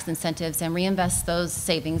aerospace tax incentives and reinvests those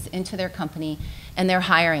savings into their company, and they're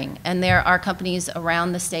hiring. And there are companies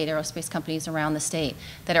around the state, aerospace companies around the state,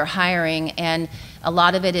 that are hiring, and a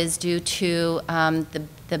lot of it is due to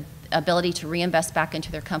the ability to reinvest back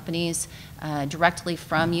into their companies directly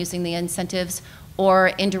from using the incentives, or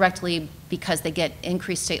indirectly because they get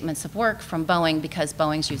increased statements of work from Boeing because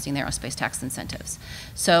Boeing's using their aerospace tax incentives.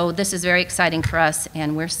 So this is very exciting for us,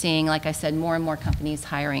 and we're seeing, like I said, more and more companies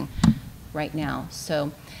hiring right now.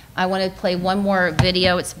 So I want to play one more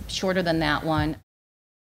video. It's shorter than that one.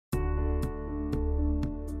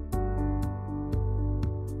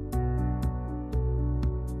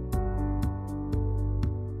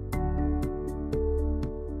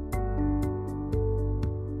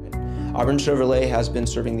 Auburn Chevrolet has been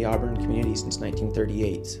serving the Auburn community since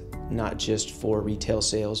 1938, not just for retail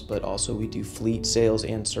sales, but also we do fleet sales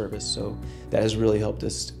and service, so that has really helped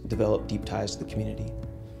us develop deep ties to the community.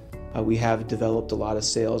 We have developed a lot of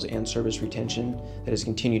sales and service retention that has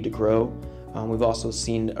continued to grow. We've also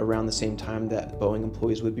seen around the same time that Boeing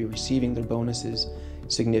employees would be receiving their bonuses,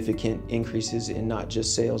 significant increases in not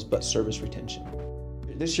just sales, but service retention.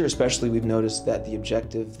 This year especially, we've noticed that the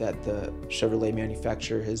objective that the Chevrolet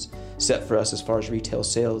manufacturer has set for us as far as retail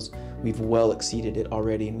sales, we've well exceeded it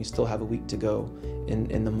already, and we still have a week to go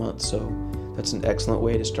in the month, so that's an excellent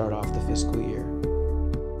way to start off the fiscal year.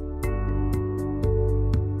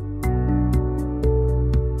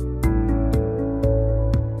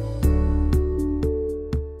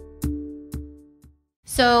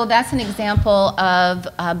 So that's an example of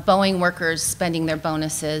Boeing workers spending their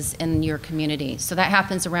bonuses in your community. So that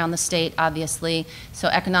happens around the state, obviously. So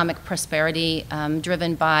economic prosperity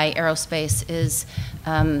driven by aerospace is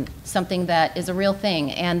something that is a real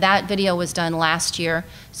thing. And that video was done last year.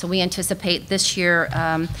 So we anticipate this year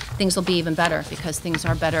things will be even better, because things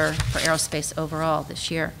are better for aerospace overall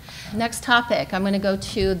this year. Next topic, I'm going to go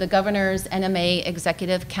to the Governor's NMA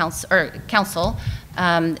Executive Council.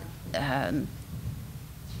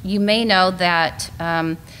 You may know that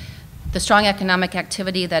the strong economic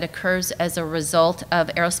activity that occurs as a result of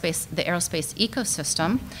the aerospace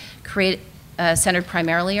ecosystem, centered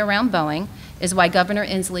primarily around Boeing, is why Governor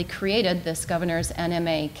Inslee created this Governor's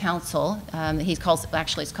NMA Council.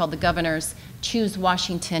 It's called the Governor's Choose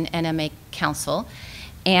Washington NMA Council,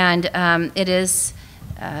 and it is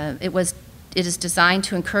designed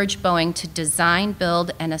to encourage Boeing to design,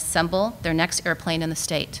 build, and assemble their next airplane in the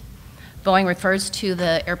state. Boeing refers to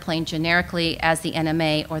the airplane generically as the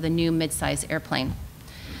NMA, or the new midsize airplane.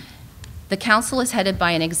 The council is headed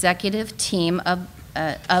by an executive team of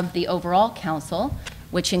the overall council,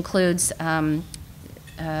 which includes county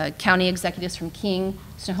executives from King,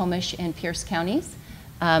 Snohomish, and Pierce counties.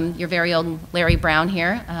 Your very own Larry Brown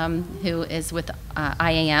here, who is with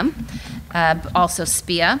IAM. Also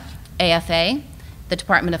SPIA, AFA, the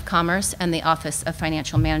Department of Commerce, and the Office of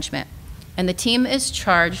Financial Management. And the team is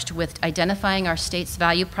charged with identifying our state's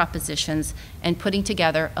value propositions and putting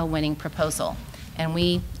together a winning proposal. And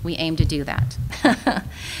we aim to do that.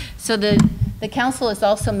 So the council is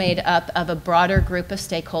also made up of a broader group of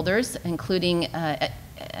stakeholders, including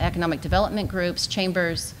economic development groups,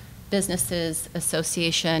 chambers, businesses,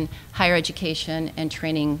 association, higher education, and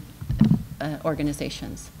training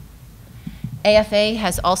organizations. AFA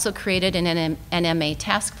has also created an NMA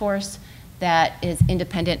task force that is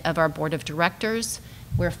independent of our board of directors.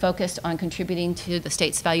 We're focused on contributing to the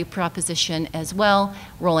state's value proposition as well,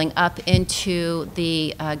 rolling up into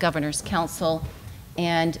the Governor's Council.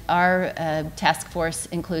 And our task force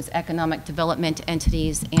includes economic development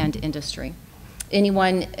entities and industry.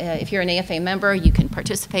 Anyone, if you're an AFA member, you can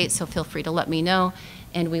participate, so feel free to let me know,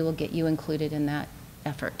 and we will get you included in that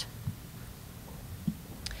effort.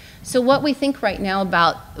 So what we think we know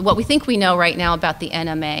right now about the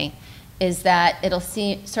NMA is that it'll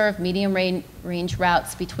serve medium range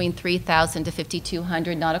routes between 3,000 to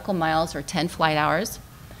 5,200 nautical miles, or 10 flight hours.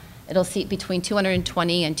 It'll seat between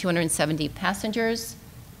 220 and 270 passengers.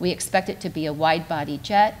 We expect it to be a wide-body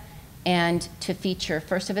jet and to feature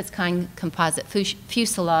first-of-its-kind composite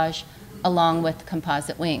fuselage along with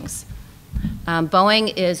composite wings.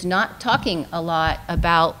 Boeing is not talking a lot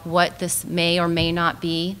about what this may or may not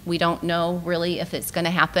be. We don't know really if it's going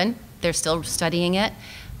to happen. They're still studying it.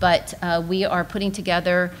 But we are putting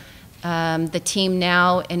together the team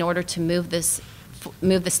now in order to move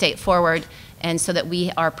the state forward, and so that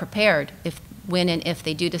we are prepared when and if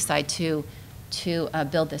they do decide to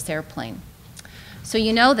build this airplane. So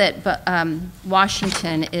you know that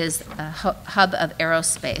Washington is a hub of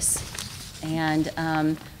aerospace,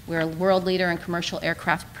 and we're a world leader in commercial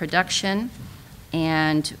aircraft production,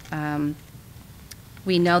 and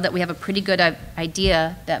we know that we have a pretty good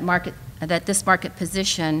idea that this market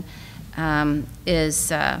position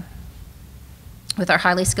is, with our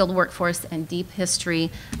highly skilled workforce and deep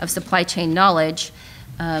history of supply chain knowledge,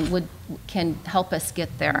 can help us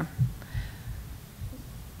get there.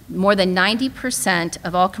 More than 90%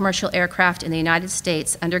 of all commercial aircraft in the United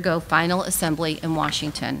States undergo final assembly in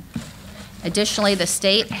Washington. Additionally, the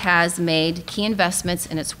state has made key investments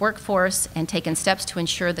in its workforce and taken steps to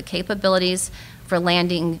ensure the capabilities for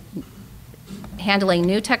handling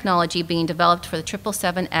new technology being developed for the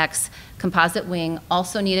 777X composite wing,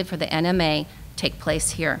 also needed for the NMA, take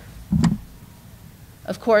place here.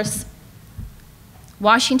 Of course,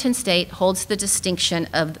 Washington State holds the distinction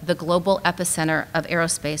of the global epicenter of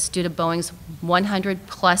aerospace due to Boeing's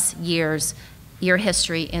 100-plus year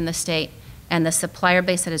history in the state and the supplier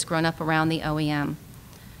base that has grown up around the OEM.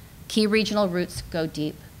 Key regional roots go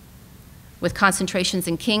deep, with concentrations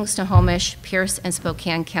in King, Snohomish, Pierce, and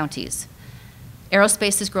Spokane counties.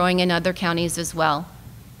 Aerospace is growing in other counties as well,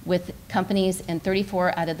 with companies in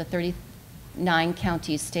 34 out of the 39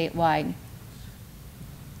 counties statewide.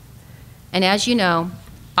 And as you know,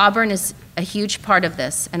 Auburn is a huge part of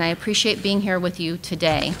this, and I appreciate being here with you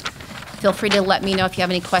today. Feel free to let me know if you have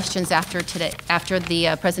any questions after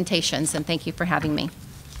the presentations, and thank you for having me.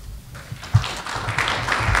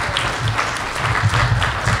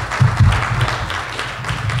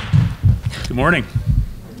 Good morning.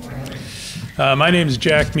 My name is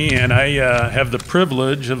Jack Meehan. I have the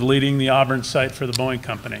privilege of leading the Auburn site for the Boeing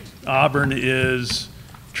Company. Auburn is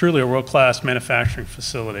truly a world-class manufacturing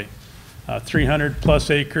facility. 300 plus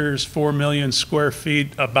acres, 4 million square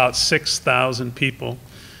feet, about 6,000 people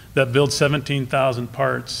that build 17,000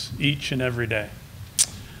 parts each and every day.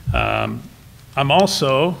 I'm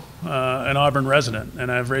also an Auburn resident, and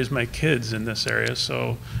I've raised my kids in this area,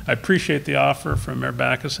 so I appreciate the offer from Mayor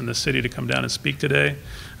Backus and the city to come down and speak today.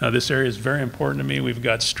 This area is very important to me. We've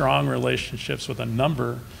got strong relationships with a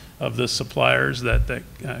number of the suppliers that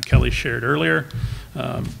Kelly shared earlier.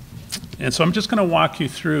 And so I'm just going to walk you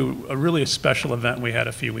through a really special event we had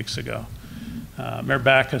a few weeks ago. Mayor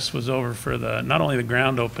Backus was over for not only the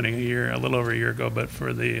ground opening a little over a year ago, but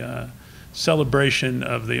for the celebration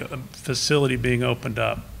of the facility being opened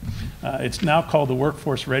up. It's now called the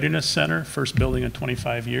Workforce Readiness Center, first building in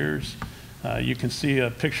 25 years. You can see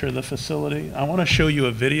a picture of the facility. I want to show you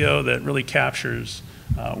a video that really captures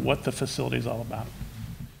what the facility is all about.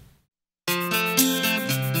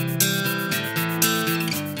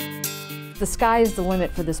 The sky is the limit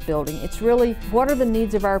for this building. It's really, what are the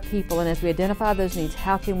needs of our people, and as we identify those needs,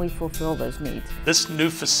 how can we fulfill those needs? This new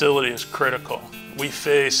facility is critical. We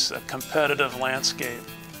face a competitive landscape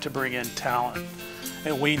to bring in talent,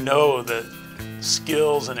 and we know that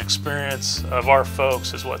skills and experience of our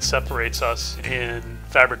folks is what separates us in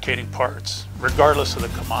fabricating parts, regardless of the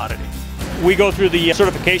commodity. We go through the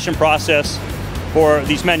certification process for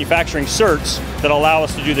these manufacturing certs that allow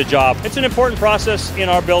us to do the job. It's an important process in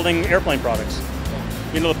our building airplane products.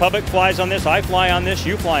 You know, the public flies on this, I fly on this,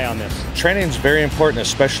 you fly on this. Training is very important,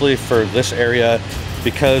 especially for this area,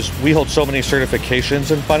 because we hold so many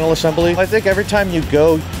certifications in final assembly. I think every time you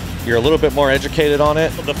go, you're a little bit more educated on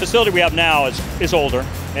it. The facility we have now is older,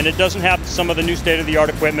 and it doesn't have some of the new state-of-the-art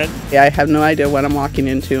equipment. Yeah, I have no idea what I'm walking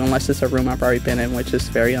into unless it's a room I've already been in, which is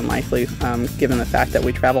very unlikely given the fact that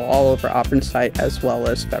we travel all over Auburn site as well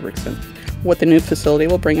as Frederickson. What the new facility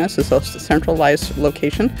will bring us is a centralized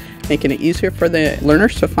location, making it easier for the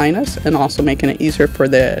learners to find us and also making it easier for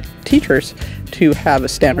the teachers to have a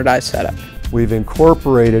standardized setup. We've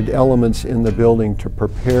incorporated elements in the building to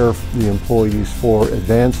prepare the employees for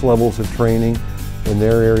advanced levels of training in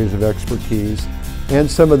their areas of expertise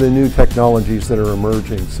and some of the new technologies that are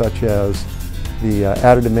emerging, such as the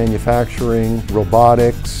additive manufacturing,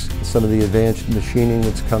 robotics, some of the advanced machining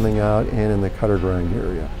that's coming out, and in the cutter grind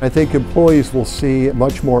area. I think employees will see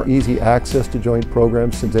much more easy access to joint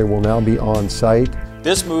programs since they will now be on site.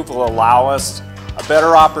 This move will allow us a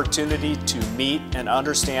better opportunity to meet and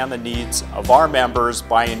understand the needs of our members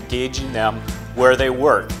by engaging them where they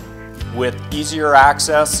work. With easier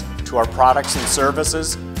access to our products and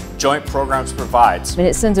services, Joint Programs provides. And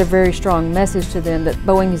it sends a very strong message to them that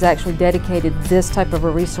Boeing has actually dedicated this type of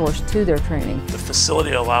a resource to their training. The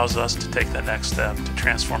facility allows us to take the next step to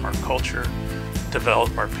transform our culture,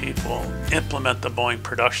 develop our people, implement the Boeing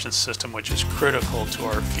production system, which is critical to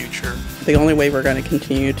our future. The only way we're going to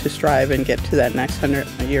continue to strive and get to that next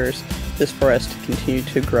 100 years is for us to continue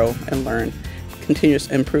to grow and learn.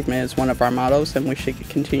 Continuous improvement is one of our mottos, and we should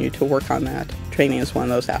continue to work on that. Training is one of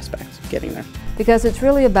those aspects of getting there. Because it's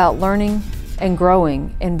really about learning and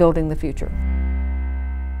growing and building the future.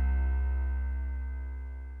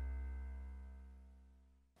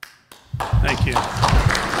 Thank you.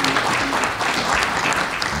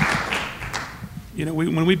 You know,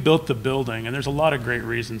 when we built the building, and there's a lot of great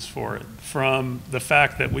reasons for it, from the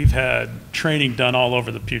fact that we've had training done all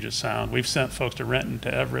over the Puget Sound. We've sent folks to Renton,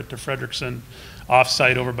 to Everett, to Frederickson,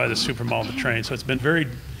 off-site over by the Supermall to train. So it's been very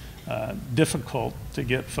difficult to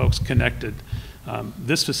get folks connected.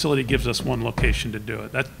 This facility gives us one location to do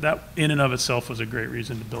it. That in and of itself was a great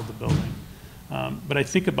reason to build the building. But I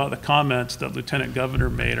think about the comments that Lieutenant Governor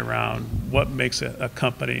made around what makes a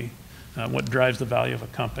company, what drives the value of a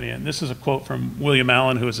company. And this is a quote from William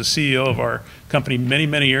Allen, who was the CEO of our company many,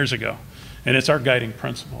 many years ago. And it's our guiding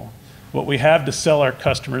principle. What we have to sell our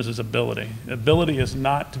customers is ability. Ability is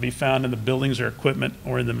not to be found in the buildings or equipment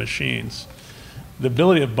or in the machines. The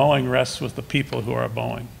ability of Boeing rests with the people who are at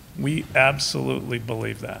Boeing. We absolutely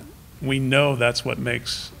believe that. We know that's what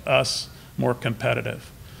makes us more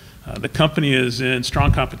competitive. The company is in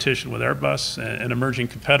strong competition with Airbus and emerging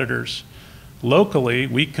competitors. Locally,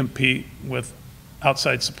 we compete with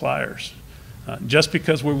outside suppliers. Just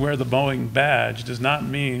because we wear the Boeing badge does not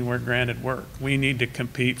mean we're granted work. We need to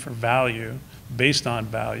compete for value, based on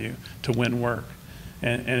value, to win work.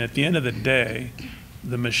 And at the end of the day,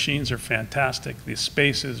 the machines are fantastic. The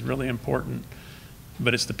space is really important,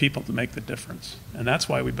 but it's the people that make the difference. And that's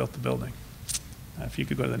why we built the building. If you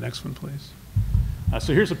could go to the next one, please.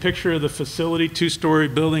 So here's a picture of the facility, two-story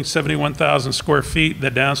building, 71,000 square feet. The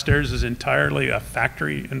downstairs is entirely a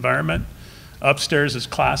factory environment. Upstairs is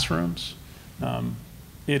classrooms.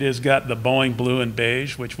 It has got the Boeing blue and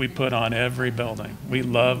beige, which we put on every building. We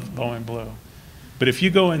love Boeing blue. But if you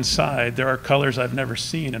go inside, there are colors I've never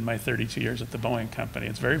seen in my 32 years at the Boeing company.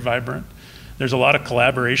 It's very vibrant. There's a lot of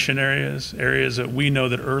collaboration areas that we know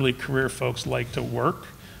that early career folks like to work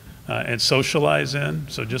and socialize in.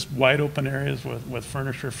 So just wide open areas with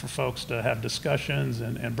furniture for folks to have discussions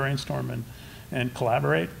and brainstorm and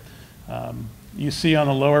collaborate. You see on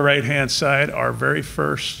the lower right-hand side our very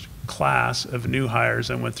first class of new hires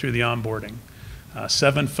that went through the onboarding.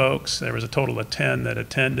 7 folks, there was a total of 10 that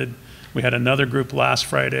attended. We had another group last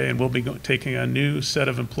Friday, and we'll be taking a new set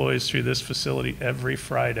of employees through this facility every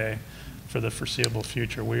Friday for the foreseeable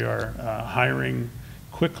future. We are hiring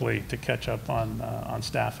quickly to catch up on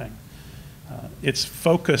staffing. Its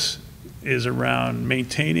focus is around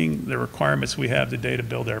maintaining the requirements we have today to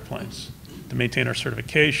build airplanes, to maintain our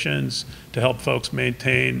certifications, to help folks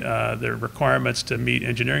maintain their requirements to meet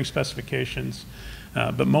engineering specifications,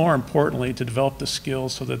 but more importantly, to develop the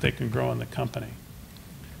skills so that they can grow in the company.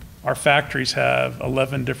 Our factories have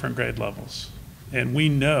 11 different grade levels, and we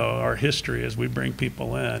know our history as we bring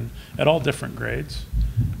people in at all different grades,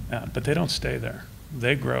 but they don't stay there.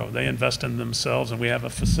 They grow, they invest in themselves, and we have a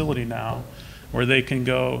facility now where they can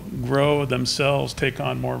go grow themselves, take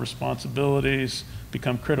on more responsibilities,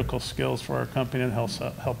 become critical skills for our company, and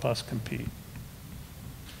help us compete.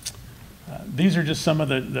 These are just some of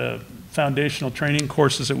the foundational training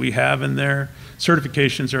courses that we have in there.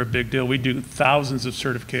 Certifications are a big deal. We do thousands of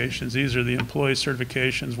certifications. These are the employee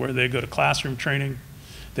certifications where they go to classroom training,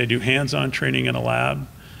 they do hands-on training in a lab,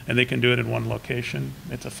 and they can do it in one location.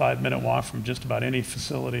 It's a 5-minute walk from just about any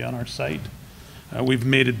facility on our site. We've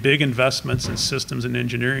made big investments in systems and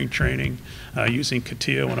engineering training using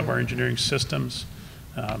CATIA, one of our engineering systems.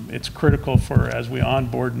 It's critical for, as we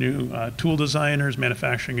onboard new tool designers,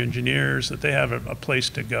 manufacturing engineers, that they have a place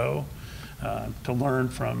to go to learn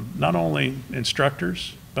from not only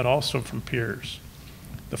instructors, but also from peers.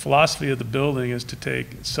 The philosophy of the building is to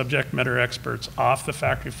take subject matter experts off the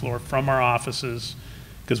factory floor from our offices,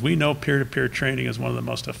 because we know peer-to-peer training is one of the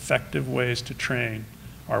most effective ways to train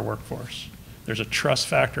our workforce. There's a trust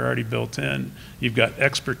factor already built in. You've got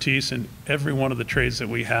expertise in every one of the trades that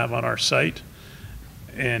we have on our site,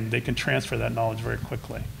 and they can transfer that knowledge very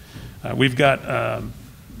quickly. We've got,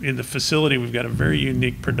 in the facility, we've got a very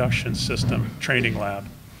unique production system training lab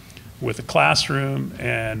with a classroom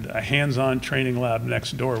and a hands-on training lab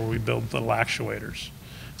next door where we build little actuators.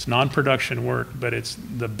 It's non-production work, but it's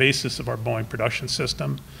the basis of our Boeing production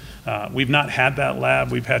system. We've not had that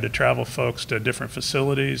lab. We've had to travel folks to different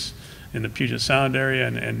facilities in the Puget Sound area,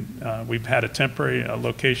 and we've had a temporary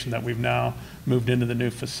location that we've now moved into the new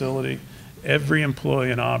facility. Every employee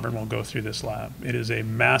in Auburn will go through this lab. It is a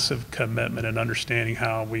massive commitment in understanding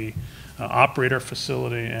how we operate our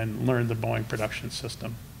facility and learn the Boeing production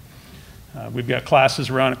system. We've got classes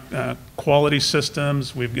around quality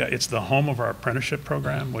systems. It's the home of our apprenticeship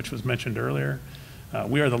program, which was mentioned earlier.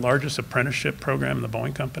 We are the largest apprenticeship program in the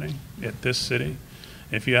Boeing company at this city.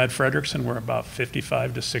 If you add Frederickson, we're about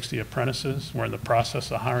 55 to 60 apprentices. We're in the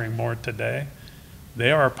process of hiring more today.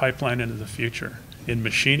 They are our pipeline into the future in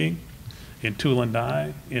machining, in tool and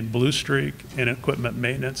die, in Blue Streak, in equipment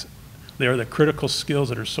maintenance. They are the critical skills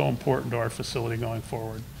that are so important to our facility going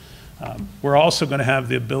forward. We're also going to have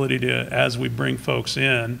the ability to, as we bring folks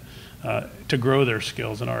in, to grow their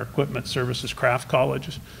skills in our equipment services craft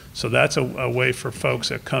colleges. So that's a way for folks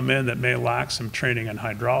that come in that may lack some training in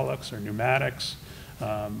hydraulics or pneumatics,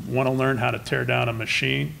 want to learn how to tear down a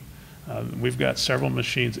machine. We've got several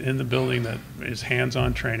machines in the building that is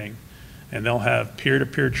hands-on training, and they'll have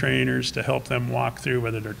peer-to-peer trainers to help them walk through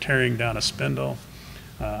whether they're tearing down a spindle,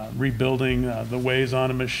 rebuilding the ways on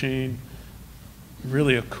a machine.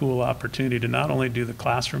 Really a cool opportunity to not only do the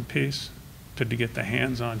classroom piece, to get the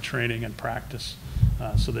hands-on training and practice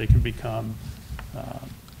so they can become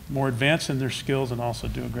more advanced in their skills and also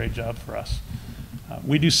do a great job for us.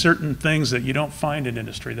 We do certain things that you don't find in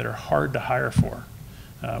industry that are hard to hire for.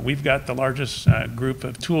 We've got the largest group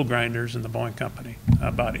of tool grinders in the Boeing Company,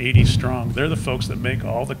 about 80 strong. They're the folks that make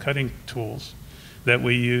all the cutting tools that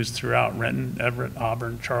we use throughout Renton, Everett,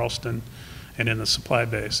 Auburn, Charleston, and in the supply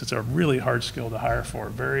base. It's a really hard skill to hire for,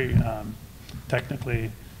 very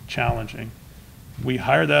technically challenging. We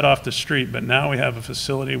hire that off the street, but now we have a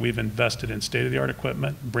facility. We've invested in state-of-the-art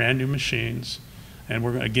equipment, brand new machines, and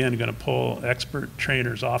we're again going to pull expert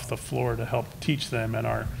trainers off the floor to help teach them in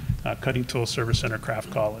our Cutting Tool Service Center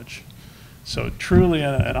Craft College. So truly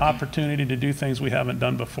an opportunity to do things we haven't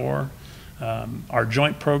done before. Our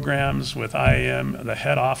joint programs with IAM, the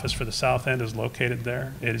head office for the South End is located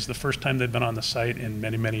there. It is the first time they've been on the site in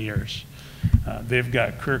many, many years. They've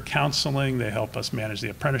got career counseling. They help us manage the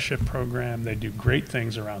apprenticeship program. They do great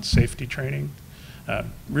things around safety training.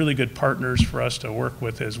 Really good partners for us to work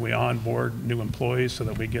with as we onboard new employees so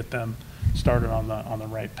that we get them started on the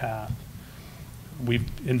right path. We've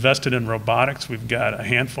invested in robotics. We've got a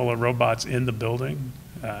handful of robots in the building.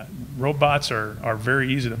 Robots are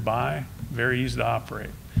very easy to buy, very easy to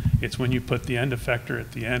operate. It's when you put the end effector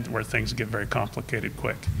at the end where things get very complicated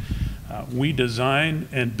quick. We design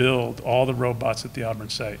and build all the robots at the Auburn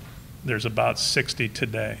site. There's about 60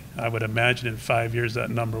 today. I would imagine in 5 years that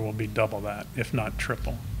number will be double that, if not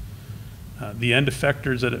triple. The end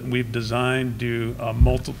effectors that we've designed do a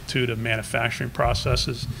multitude of manufacturing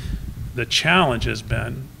processes. The challenge has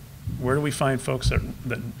been, where do we find folks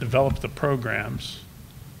that develop the programs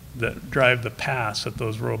that drive the paths that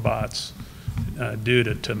those robots do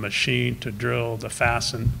to machine, to drill, to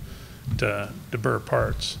fasten, to burr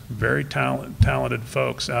parts. Very talented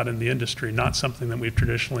folks out in the industry, not something that we've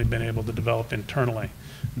traditionally been able to develop internally.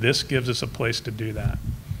 This gives us a place to do that.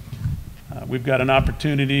 We've got an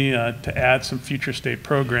opportunity to add some future state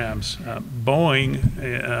programs. Boeing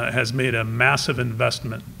has made a massive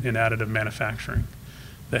investment in additive manufacturing.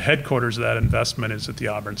 The headquarters of that investment is at the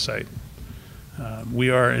Auburn site. We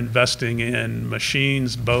are investing in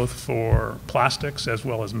machines both for plastics as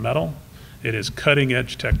well as metal. It is cutting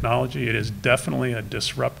edge technology. It is definitely a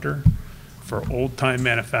disruptor for old time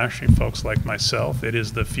manufacturing folks like myself. It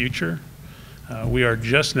is the future. We are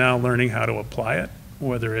just now learning how to apply it,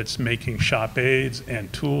 whether it's making shop aids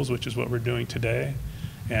and tools, which is what we're doing today,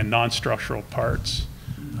 and non-structural parts.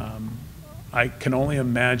 I can only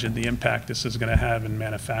imagine the impact this is going to have in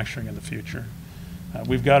manufacturing in the future.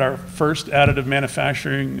 We've got our first additive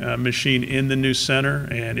manufacturing machine in the new center,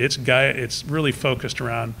 and it's really focused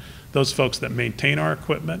around those folks that maintain our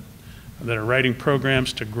equipment, that are writing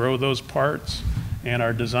programs to grow those parts, and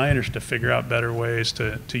our designers to figure out better ways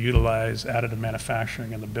to utilize additive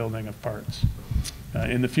manufacturing in the building of parts.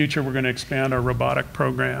 In the future, we're going to expand our robotic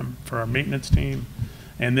program for our maintenance team,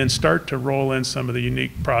 and then start to roll in some of the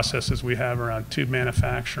unique processes we have around tube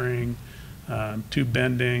manufacturing, tube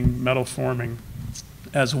bending, metal forming,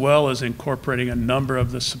 as well as incorporating a number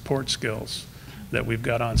of the support skills that we've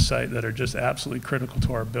got on site that are just absolutely critical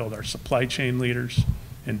to our build. Our supply chain leaders,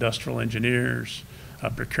 industrial engineers,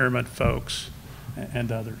 procurement folks,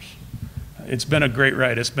 and others. It's been a great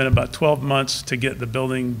ride. It's been about 12 months to get the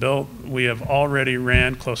building built. We have already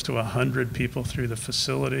ran close to 100 people through the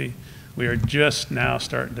facility. We are just now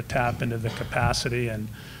starting to tap into the capacity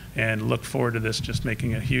and look forward to this just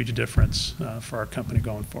making a huge difference for our company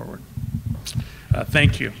going forward.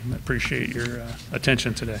 Thank you. I appreciate your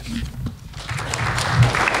attention today.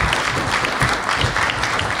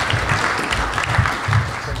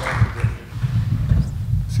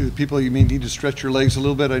 See, the people, you may need to stretch your legs a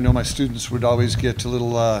little bit. I know my students would always get a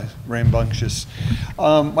little rambunctious.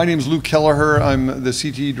 My name is Lou Kelleher. I'm the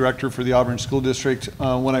CTE director for the Auburn School District.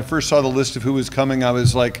 When I first saw the list of who was coming, I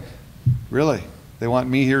was like, really? They want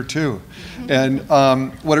me here too. And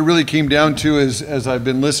what it really came down to is, as I've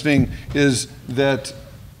been listening, is that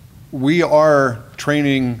we are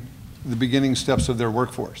training the beginning steps of their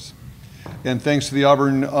workforce. And thanks to the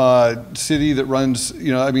Auburn city that runs,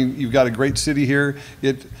 I mean, you've got a great city here.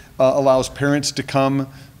 It allows parents to come,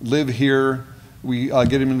 live here, we get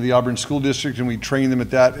them into the Auburn School District and we train them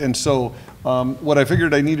at that. And so what I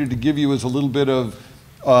figured I needed to give you is a little bit of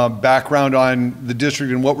background on the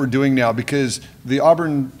district and what we're doing now, because the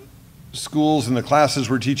Auburn schools and the classes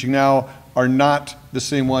we're teaching now are not the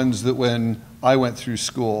same ones that when I went through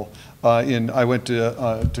school. I went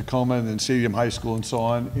to Tacoma and then Stadium High School and so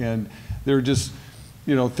on, and they're just,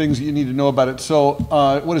 you know, things that you need to know about it. So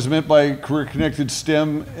what is meant by career-connected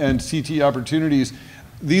STEM and CTE opportunities?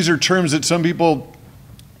 These are terms that some people,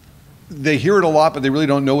 they hear it a lot, but they really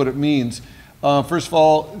don't know what it means. First of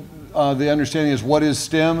all, the understanding is, what is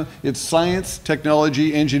STEM? It's science,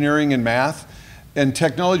 technology, engineering, and math. And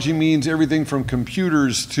technology means everything from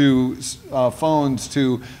computers to phones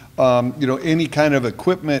to you know, any kind of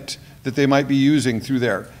equipment that they might be using through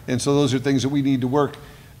there. And so those are things that we need to work.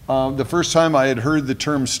 The first time I had heard the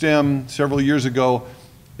term STEM several years ago,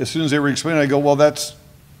 as soon as they were explaining it, I go, well, that's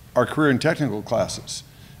our career and technical classes,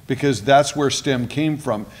 because that's where STEM came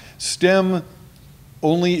from. STEM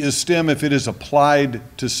only is STEM if it is applied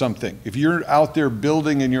to something. If you're out there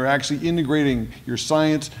building and you're actually integrating your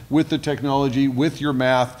science with the technology, with your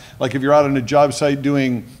math, like if you're out on a job site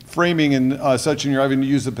doing framing and such, and you're having to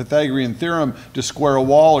use the Pythagorean theorem to square a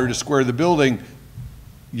wall or to square the building,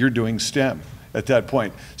 you're doing STEM at that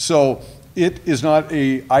point. So it is not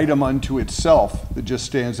an item unto itself that just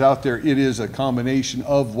stands out there. It is a combination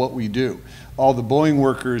of what we do. All the Boeing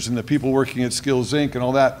workers and the people working at Skills Inc. and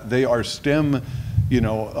all that, they are STEM, you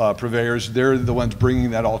know, purveyors. They're the ones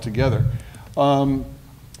bringing that all together.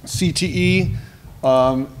 CTE,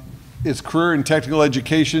 it's career and technical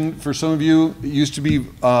education. For some of you, it used to be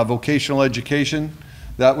vocational education.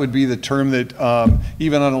 That would be the term that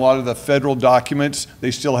even on a lot of the federal documents,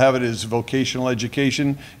 they still have it as vocational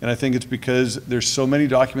education. And I think it's because there's so many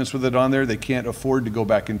documents with it on there, they can't afford to go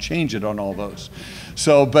back and change it on all those.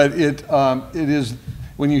 So, but it is,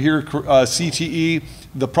 when you hear CTE,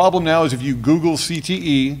 the problem now is if you Google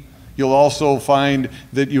CTE, you'll also find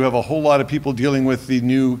that you have a whole lot of people dealing with the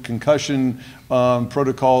new concussion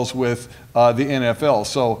protocols with the NFL.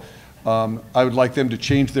 So I would like them to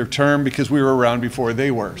change their term, because we were around before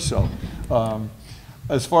they were. So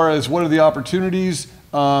as far as what are the opportunities,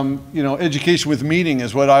 you know, education with meaning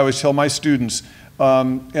is what I always tell my students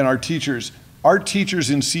and our teachers. Our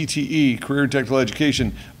teachers in CTE, career and technical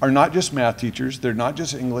education, are not just math teachers, they're not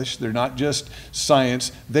just English, they're not just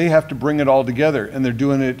science. They have to bring it all together, and they're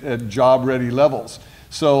doing it at job-ready levels.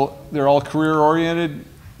 So they're all career-oriented.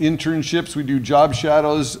 Internships, we do job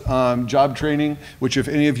shadows, job training, which if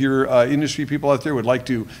any of your industry people out there would like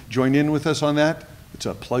to join in with us on that, it's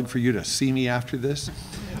a plug for you to see me after this.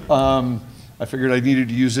 I figured I needed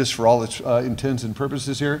to use this for all its intents and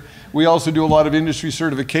purposes here. We also do a lot of industry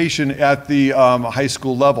certification at the high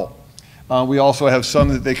school level. We also have some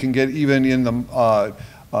that they can get even in the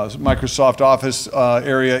Microsoft Office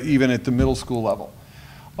area, even at the middle school level.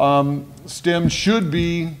 STEM should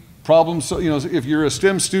be problem, so, you know, if you're a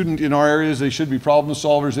STEM student in our areas, they should be problem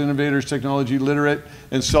solvers, innovators, technology literate,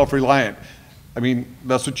 and self-reliant. I mean,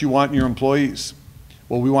 that's what you want in your employees.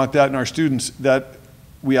 Well, we want that in our students. That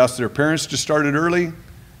we ask their parents to start it early.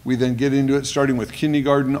 We then get into it starting with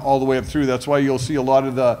kindergarten all the way up through. That's why you'll see a lot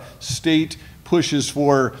of the state pushes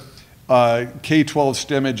for K-12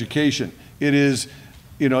 STEM education. It is,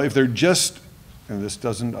 you know, if they're just, and this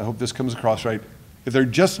doesn't, I hope this comes across right, if they're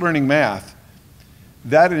just learning math,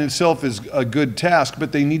 that in itself is a good task,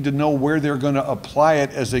 but they need to know where they're going to apply it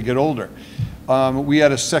as they get older. We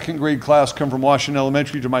had a second grade class come from Washington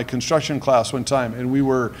Elementary to my construction class one time, and we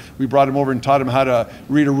brought him over and taught him how to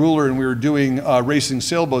read a ruler, and we were doing racing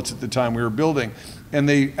sailboats at the time we were building. And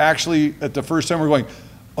they actually, at the first time, were going,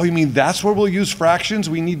 oh, you mean that's where we'll use fractions?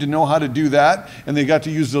 We need to know how to do that? And they got to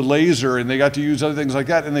use the laser, and they got to use other things like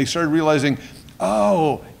that, and they started realizing,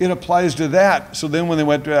 oh, it applies to that. So then when they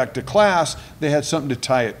went back to class, they had something to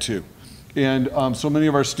tie it to. And so many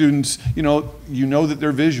of our students, you know that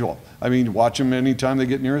they're visual. I mean, watch them anytime they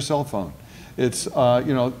get near a cell phone. It's, you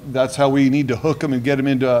know, that's how we need to hook them and get them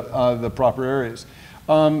into the proper areas.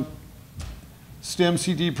 STEM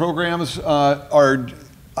CTE programs are,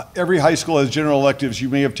 every high school has general electives. You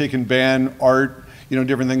may have taken band, art, you know,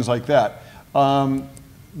 different things like that.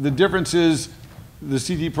 The difference is the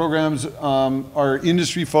CTE programs are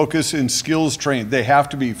industry focused and skills trained. They have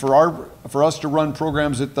to be. For us to run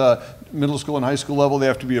programs at the middle school and high school level, they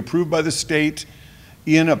have to be approved by the state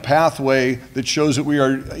in a pathway that shows that we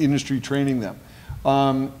are industry training them.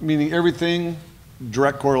 Meaning everything,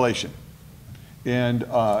 direct correlation. And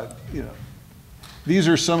you know, these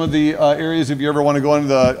are some of the areas, if you ever want to go onto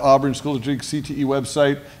the Auburn School District CTE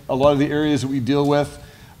website, a lot of the areas that we deal with.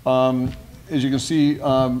 as you can see,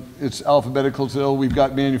 it's alphabetical still. We've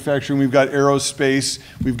got manufacturing, we've got aerospace,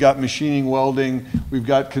 we've got machining, welding, we've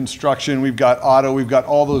got construction, we've got auto, we've got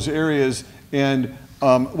all those areas. And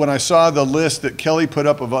when I saw the list that Kelly put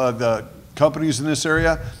up of the companies in this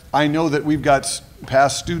area, I know that we've got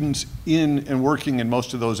past students in and working in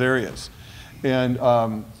most of those areas.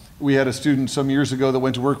 And we had a student some years ago that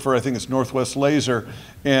went to work for, I think it's Northwest Laser,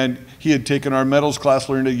 and he had taken our metals class,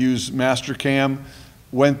 learned to use Mastercam,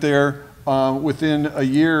 went there. Within a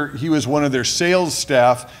year, he was one of their sales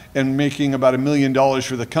staff and making about $1 million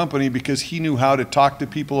for the company because he knew how to talk to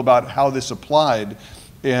people about how this applied.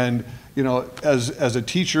 And you know, as a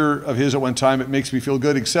teacher of his at one time, it makes me feel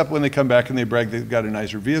good, except when they come back and they brag they've got a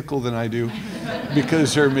nicer vehicle than I do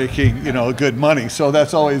because they're making, you know, good money. So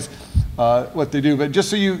that's always what they do. But just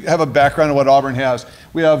so you have a background of what Auburn has,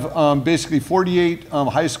 we have basically 48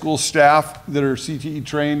 high school staff that are CTE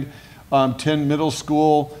trained, 10 middle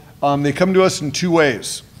school. They come to us in two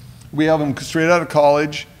ways. We have them straight out of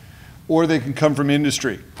college, or they can come from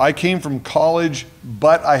industry. I came from college,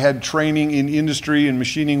 but I had training in industry and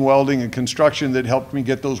machining, welding, and construction that helped me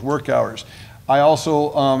get those work hours. I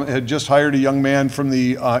also had just hired a young man from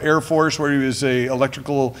the Air Force where he was an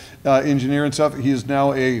electrical engineer and stuff. He is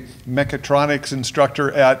now a mechatronics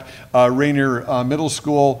instructor at Rainier Middle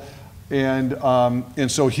School.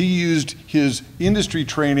 And so he used his industry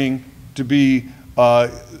training to be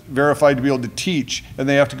verified to be able to teach, and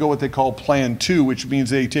they have to go what they call Plan 2, which means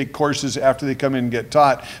they take courses after they come in and get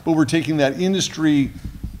taught. But we're taking that industry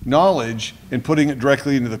knowledge and putting it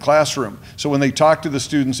directly into the classroom. So when they talk to the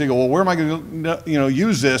students, they go, well, where am I going to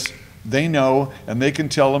use this? They know, and they can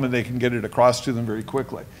tell them, and they can get it across to them very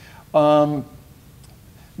quickly. Now,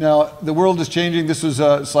 the world is changing. This was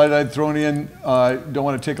a slide I'd thrown in. Don't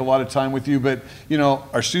want to take a lot of time with you, but you know,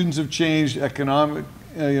 our students have changed, economic,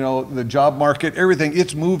 you know, the job market, everything,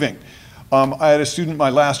 it's moving. I had a student my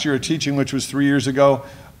last year of teaching, which was 3 years ago,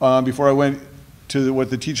 before I went to what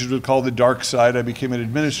the teachers would call the dark side. I became an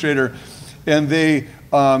administrator, and they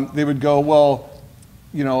would go, well,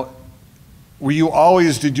 you know,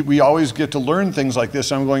 did we always get to learn things like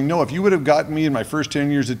this? I'm going, no, if you would have gotten me in my first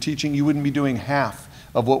 10 years of teaching, you wouldn't be doing half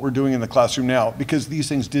of what we're doing in the classroom now, because these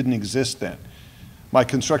things didn't exist then. My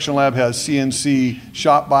construction lab has CNC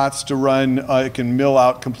shop bots to run. It can mill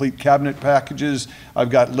out complete cabinet packages. I've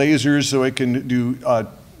got lasers so it can do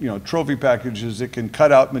trophy packages. It can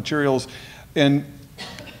cut out materials. And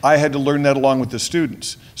I had to learn that along with the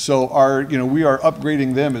students. So we are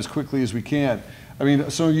upgrading them as quickly as we can. I mean,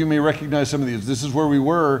 some of you may recognize some of these. This is where we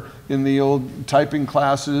were in the old typing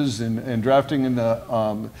classes and drafting in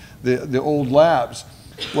the old labs.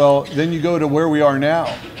 Well, then you go to where we are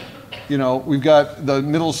now. You know, we've got the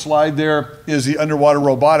middle slide there is the underwater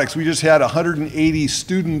robotics. We just had 180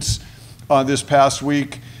 students this past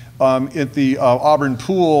week at the Auburn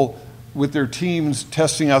pool with their teams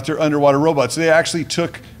testing out their underwater robots. They actually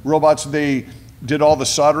took robots, they did all the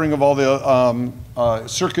soldering of all the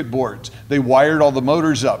circuit boards. They wired all the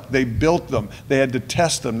motors up. They built them. They had to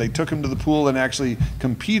test them. They took them to the pool and actually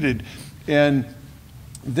competed. And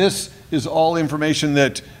this is all information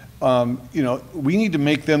that we need to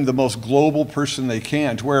make them the most global person they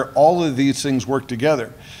can, to where all of these things work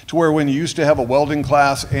together. To where when you used to have a welding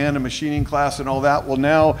class and a machining class and all that, well,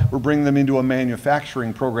 now we're bringing them into a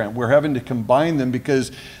manufacturing program. We're having to combine them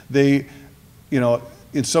because they,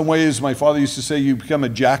 in some ways, my father used to say, you become a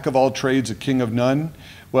jack of all trades, a king of none.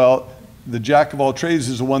 Well, the jack of all trades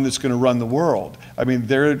is the one that's going to run the world. I mean,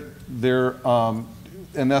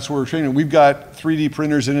 and that's where we're training. We've got 3D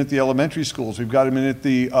printers in at the elementary schools. We've got them in at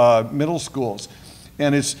the middle schools.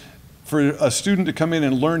 And it's for a student to come in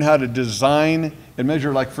and learn how to design and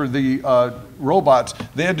measure, like for the robots,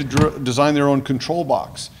 they had to design their own control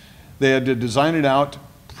box. They had to design it out,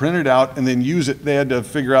 print it out, and then use it. They had to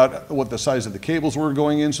figure out what the size of the cables were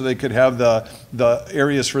going in so they could have the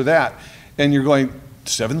areas for that. And you're going,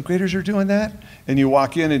 7th graders are doing that? And you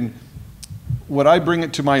walk in, and what I bring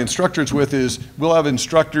it to my instructors with is, we'll have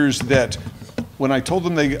instructors that, when I told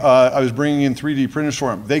them I was bringing in 3D printers for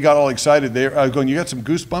them, they got all excited. I was going, you got some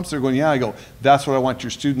goosebumps? They're going, yeah. I go, that's what I want your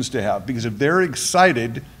students to have. Because if they're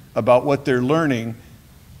excited about what they're learning,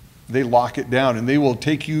 they lock it down, and they will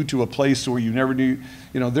take you to a place where you never knew.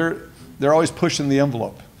 They're always pushing the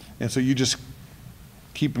envelope, and so you just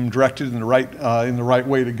keep them directed in the right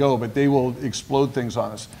way to go. But they will explode things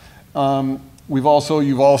on us. You've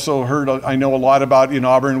also heard, I know a lot about in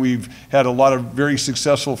Auburn, we've had a lot of very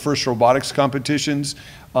successful FIRST robotics competitions.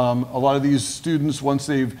 A lot of these students, once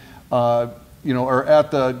they've are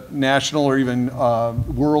at the national or even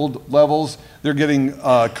world levels. They're getting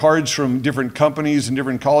cards from different companies and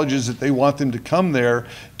different colleges that they want them to come there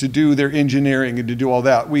to do their engineering and to do all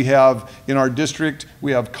that. We have, in our district,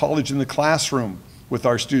 we have college in the classroom with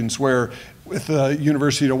our students, where with the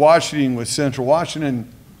University of Washington, with Central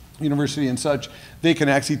Washington University and such, they can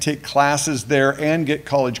actually take classes there and get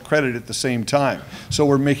college credit at the same time. So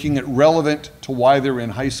we're making it relevant to why they're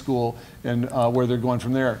in high school and where they're going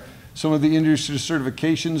from there. Some of the industry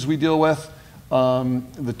certifications we deal with,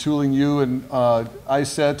 the Tooling U and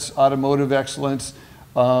ISETs, Automotive Excellence.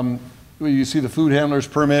 You see the food handler's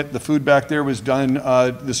permit. The food back there was done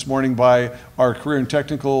this morning by our career and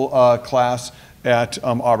technical class at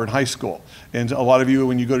Auburn High School. And a lot of you,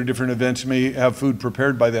 when you go to different events, may have food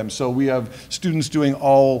prepared by them. So we have students doing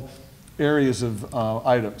all areas of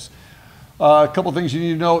items. A couple things you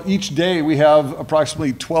need to know. Each day we have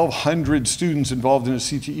approximately 1,200 students involved in a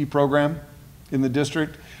CTE program in the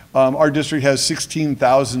district. Our district has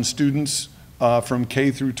 16,000 students from K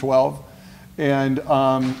through 12. And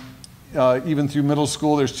even through middle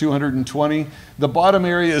school, there's 220. The bottom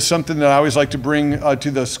area is something that I always like to bring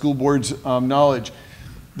to the school board's knowledge.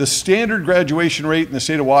 The standard graduation rate in the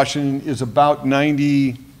state of Washington is about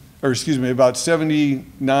about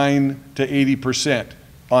 79 to 80%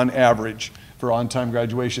 on average for on-time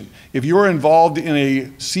graduation. If you're involved in a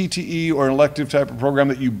CTE or an elective type of program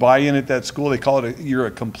that you buy in at that school, they call it you're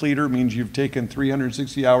a completer, means you've taken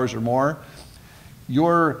 360 hours or more,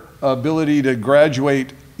 your ability to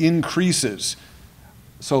graduate increases.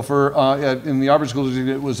 So for in the Auburn School District,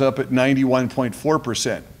 it was up at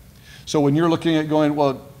 91.4%. So when you're looking at going,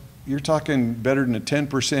 well, you're talking better than a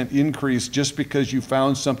 10% increase just because you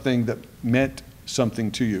found something that meant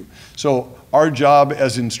something to you. So our job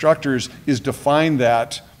as instructors is to find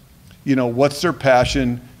that, what's their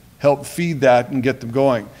passion, help feed that and get them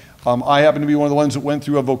going. I happen to be one of the ones that went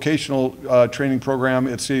through a vocational training program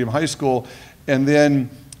at Stadium High School, and then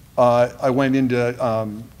I went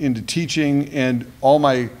into teaching, and all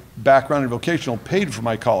my background in vocational paid for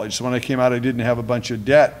my college. So when I came out, I didn't have a bunch of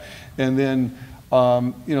debt. And then,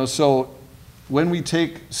 so when we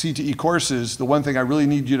take CTE courses, the one thing I really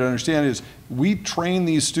need you to understand is we train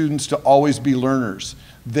these students to always be learners.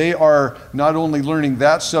 They are not only learning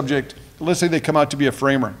that subject, let's say they come out to be a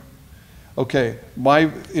framer. Okay,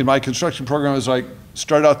 in my construction program is like,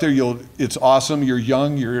 start out there, it's awesome, you're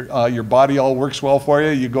young, your body all works well for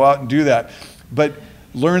you, you go out and do that. But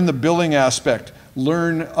learn the billing aspect,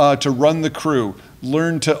 learn to run the crew,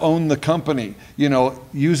 learn to own the company,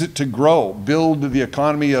 use it to grow, build the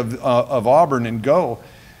economy of Auburn and go.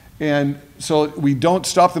 And so we don't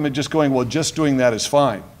stop them at just going, well, just doing that is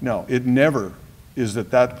fine. No, it never is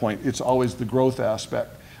at that point. It's always the growth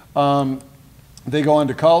aspect. They go on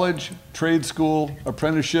to college, trade school,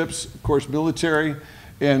 apprenticeships, of course, military,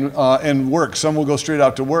 and work. Some will go straight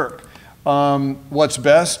out to work. What's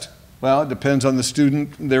best? Well, it depends on the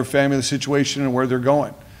student, their family situation, and where they're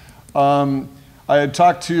going. I had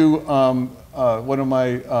talked to one of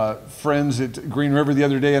my friends at Green River the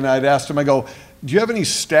other day, and I'd asked him, I go, do you have any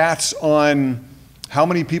stats on how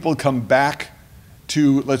many people come back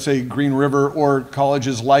to, let's say, Green River or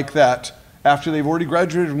colleges like that after they've already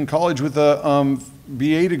graduated from college with a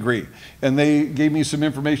BA degree? And they gave me some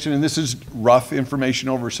information, and this is rough information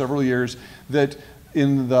over several years, that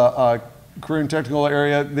in the career and technical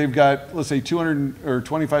area, they've got, let's say, 200 or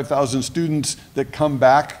 25,000 students that come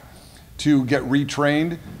back to get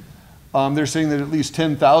retrained. They're saying that at least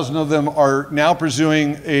 10,000 of them are now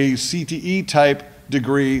pursuing a CTE type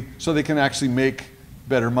degree so they can actually make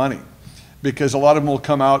better money. Because a lot of them will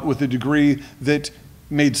come out with a degree that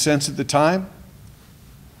made sense at the time,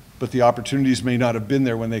 but the opportunities may not have been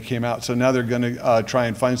there when they came out. So now they're going to try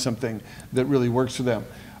and find something that really works for them.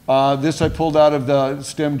 This I pulled out of the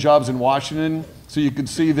STEM jobs in Washington, so you can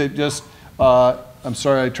see that just, I'm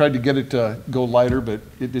sorry, I tried to get it to go lighter, but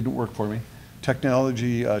it didn't work for me.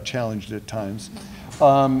 Technology challenged at times.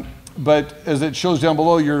 But as it shows down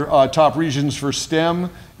below, your top regions for STEM,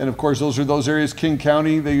 and of course those are those areas. King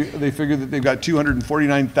County, they figure that they've got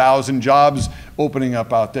 249,000 jobs opening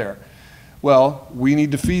up out there. Well, we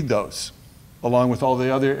need to feed those, along with all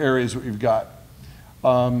the other areas that we've got.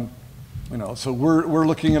 So we're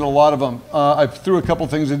looking at a lot of them. I threw a couple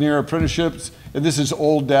things in here, apprenticeships, and this is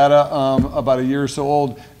old data, about a year or so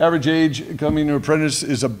old. Average age coming to apprentice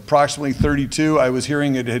is approximately 32. I was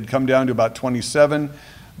hearing it had come down to about 27,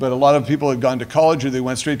 but a lot of people had gone to college or they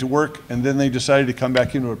went straight to work, and then they decided to come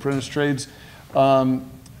back into apprentice trades.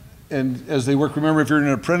 And as they work, remember, if you're in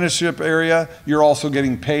an apprenticeship area, you're also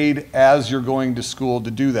getting paid as you're going to school to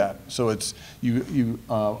do that. So it's you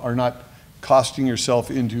are not costing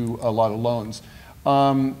yourself into a lot of loans.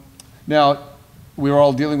 Now, we were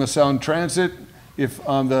all dealing with Sound Transit. If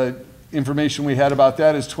the information we had about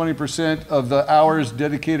that is 20% of the hours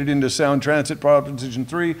dedicated into Sound Transit Proposition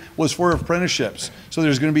 3 was for apprenticeships. So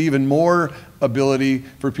there's going to be even more ability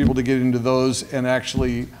for people to get into those and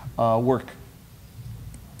actually work.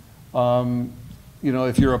 You know,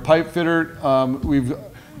 if you're a pipe fitter, we've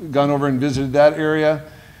gone over and visited that area.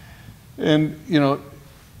 And, you know,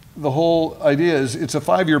 the whole idea is it's a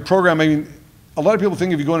 5-year program. I mean, a lot of people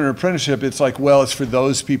think if you go into an apprenticeship, it's like, well, it's for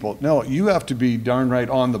those people. No, you have to be darn right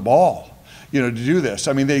on the ball, you know, to do this.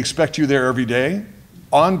 I mean, they expect you there every day,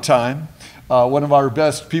 on time. One of our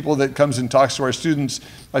best people that comes and talks to our students,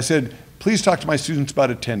 I said, please talk to my students about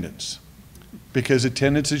attendance, because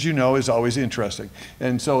attendance, as you know, is always interesting.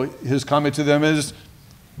 And so his comment to them is,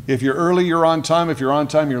 if you're early, you're on time. If you're on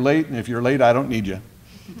time, you're late. And if you're late, I don't need you.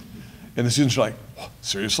 And the students are like,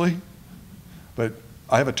 seriously? But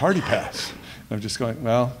I have a tardy pass. I'm just going,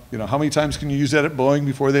 well, you know, how many times can you use that at Boeing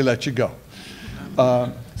before they let you go?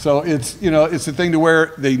 So it's, you know, it's the thing to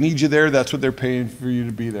where they need you there. That's what they're paying for you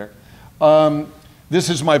to be there. This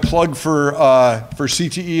is my plug for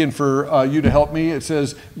CTE and for you to help me. It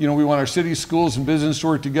says, you know, we want our cities, schools, and business to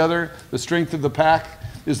work together. The strength of the pack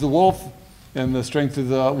is the wolf, and the strength of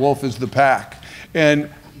the wolf is the pack. And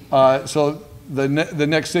so the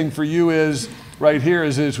next thing for you is, right here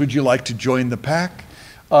is would you like to join the pack?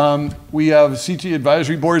 We have CTE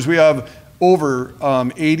advisory boards. We have over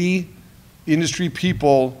 80 industry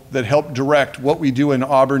people that help direct what we do in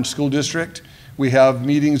Auburn School District. We have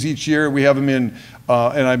meetings each year. We have them in,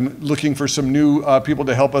 and I'm looking for some new people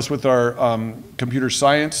to help us with our computer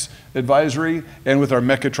science advisory and with our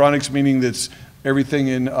mechatronics, meaning that's everything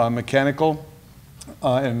in mechanical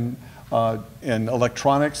and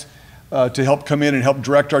electronics, to help come in and help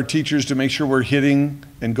direct our teachers to make sure we're hitting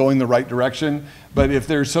and going the right direction. But if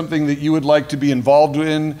there's something that you would like to be involved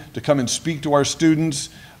in, to come and speak to our students,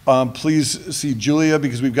 please see Julia,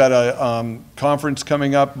 because we've got a conference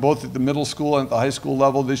coming up both at the middle school and at the high school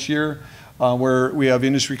level this year, where we have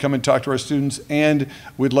industry come and talk to our students, and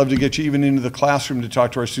we'd love to get you even into the classroom to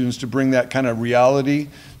talk to our students, to bring that kind of reality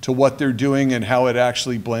to what they're doing and how it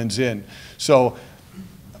actually blends in. So,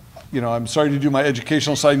 you know, I'm sorry to do my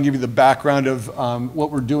educational side and give you the background of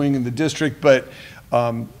what we're doing in the district, but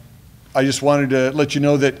I just wanted to let you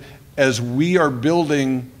know that as we are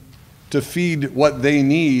building to feed what they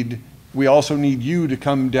need, we also need you to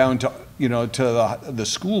come down to, you know, to the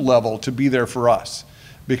school level to be there for us.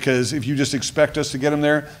 Because if you just expect us to get them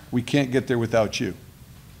there, we can't get there without you.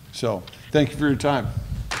 So thank you for your time.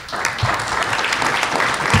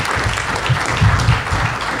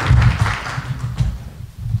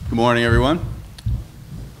 Good morning, everyone.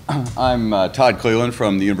 I'm Todd Cleland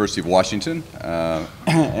from the University of Washington,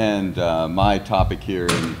 and my topic here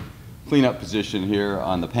in cleanup position here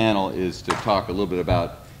on the panel is to talk a little bit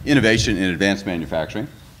about innovation in advanced manufacturing.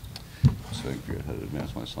 So I can figure out how to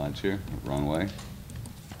advance my slides here, wrong way.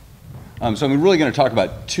 So I'm really going to talk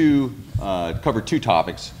about cover two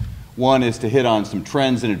topics. One is to hit on some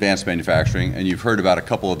trends in advanced manufacturing, and you've heard about a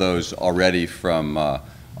couple of those already from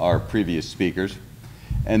our previous speakers.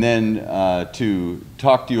 And then to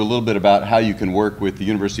talk to you a little bit about how you can work with the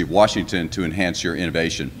University of Washington to enhance your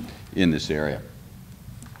innovation in this area.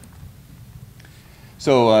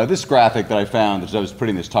 So this graphic that I found as I was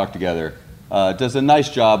putting this talk together does a nice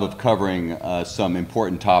job of covering some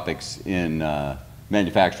important topics in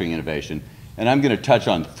manufacturing innovation. And I'm going to touch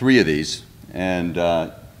on 3 of these. And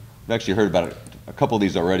I've actually heard about a couple of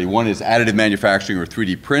these already. One is additive manufacturing or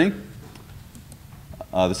 3D printing.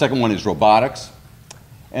 The second one is robotics.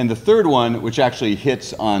 And the third one, which actually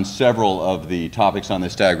hits on several of the topics on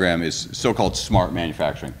this diagram, is so-called smart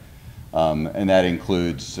manufacturing. And that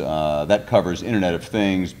includes, that covers Internet of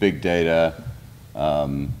Things, big data,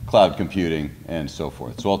 cloud computing, and so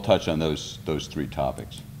forth. So I'll touch on those 3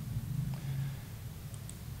 topics.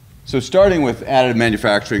 So starting with additive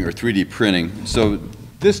manufacturing or 3D printing. So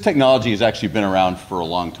this technology has actually been around for a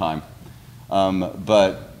long time,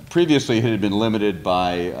 but previously it had been limited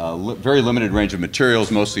by a very limited range of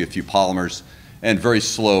materials, mostly a few polymers, and very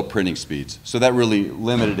slow printing speeds. So that really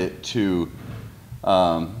limited it to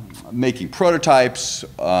making prototypes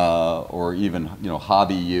or even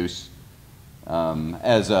hobby use.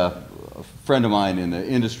 As a friend of mine in the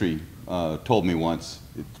industry told me once,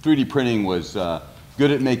 3D printing was good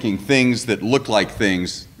at making things that look like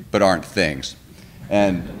things but aren't things.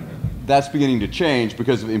 And that's beginning to change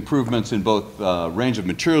because of improvements in both range of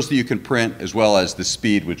materials that you can print as well as the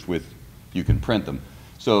speed with you can print them.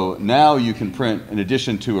 So now you can print, in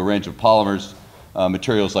addition to a range of polymers,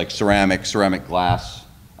 materials like ceramic glass,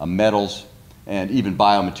 metals, and even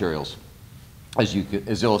biomaterials,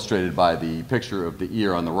 as illustrated by the picture of the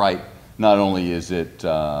ear on the right. Not only is it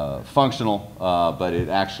functional, but it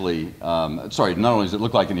actually, not only does it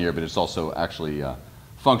look like an ear, but it's also actually a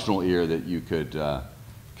functional ear that you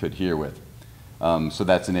could hear with. So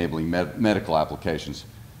that's enabling medical applications.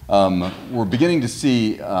 We're beginning to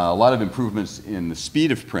see a lot of improvements in the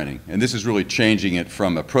speed of printing, and this is really changing it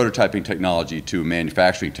from a prototyping technology to a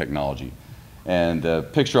manufacturing technology. And the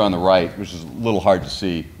picture on the right, which is a little hard to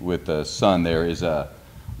see with the sun there, is a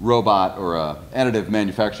robot or an additive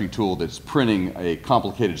manufacturing tool that's printing a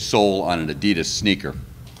complicated sole on an Adidas sneaker.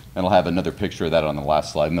 And I'll have another picture of that on the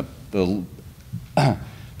last slide. And the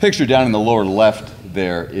picture down in the lower left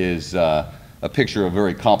there is a picture of a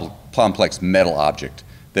very complex metal object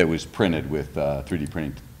that was printed with 3D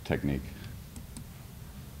printing technique.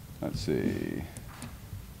 Let's see.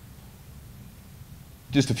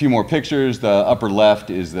 Just a few more pictures. The upper left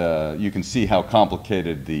is you can see how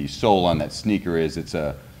complicated the sole on that sneaker is. It's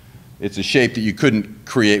a shape that you couldn't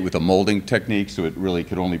create with a molding technique, so it really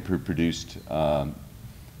could only be produced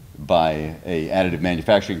by a additive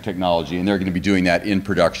manufacturing technology, and they're going to be doing that in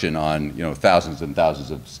production on thousands and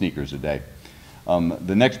thousands of sneakers a day.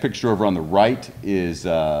 The next picture over on the right is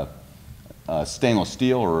stainless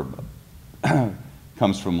steel, or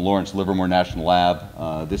comes from Lawrence Livermore National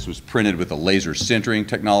Lab. This was printed with a laser sintering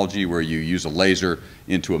technology where you use a laser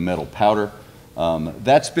into a metal powder.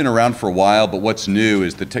 That's been around for a while, but what's new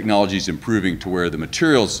is the technology is improving to where the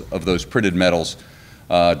materials of those printed metals,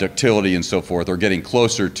 ductility and so forth, are getting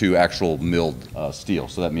closer to actual milled steel.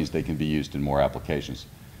 So that means they can be used in more applications.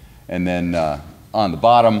 And then on the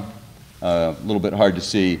bottom, a little bit hard to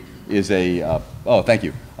see, is a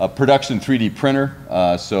production 3D printer.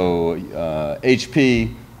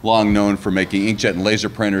 HP, long known for making inkjet and laser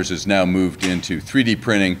printers, has now moved into 3D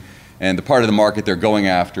printing, and the part of the market they're going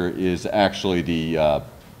after is actually the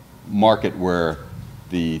market where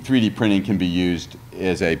the 3D printing can be used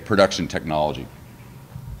as a production technology.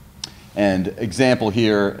 And example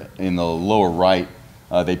here in the lower right,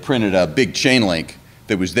 they printed a big chain link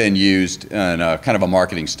that was then used in kind of a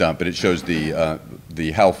marketing stunt, but it shows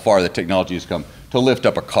how far the technology has come to lift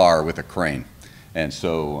up a car with a crane. And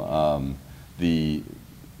so the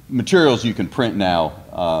materials you can print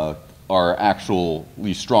now are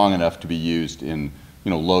actually strong enough to be used in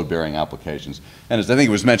load-bearing applications. And as I think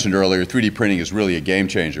it was mentioned earlier, 3D printing is really a game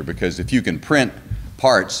changer, because if you can print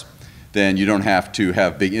parts, then you don't have to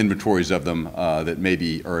have big inventories of them that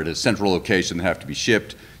maybe are at a central location that have to be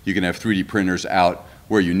shipped. You can have 3D printers out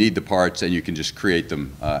where you need the parts, and you can just create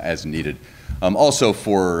them as needed. Also,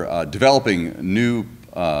 for developing new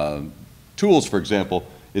tools, for example,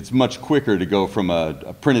 it's much quicker to go from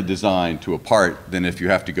a printed design to a part than if you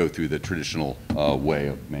have to go through the traditional way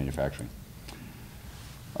of manufacturing.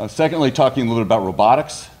 Secondly, talking a little bit about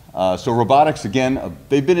robotics. So robotics, again,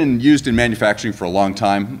 they've been used in manufacturing for a long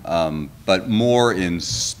time, but more in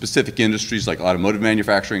specific industries like automotive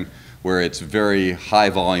manufacturing, where it's very high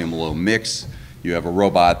volume, low mix. You have a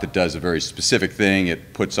robot that does a very specific thing.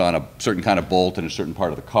 It puts on a certain kind of bolt in a certain part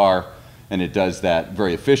of the car, and it does that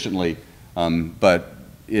very efficiently, but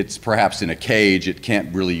it's perhaps in a cage. It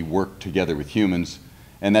can't really work together with humans,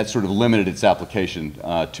 and that sort of limited its application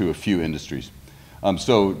to a few industries.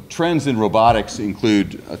 So trends in robotics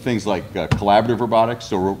include things like collaborative robotics,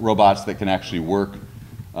 so robots that can actually work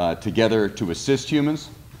together to assist humans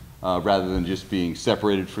rather than just being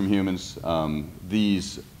separated from humans.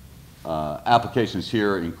 These applications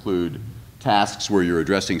here include tasks where you're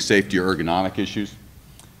addressing safety or ergonomic issues.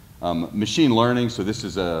 Machine learning, so this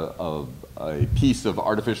is a piece of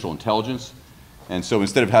artificial intelligence. And so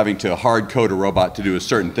instead of having to hard code a robot to do a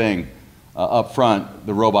certain thing, up front,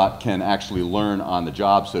 the robot can actually learn on the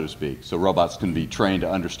job, so to speak. So robots can be trained to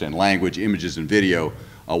understand language, images, and video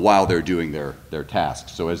while they're doing their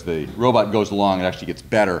tasks. So as the robot goes along, it actually gets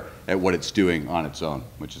better at what it's doing on its own,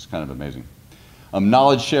 which is kind of amazing.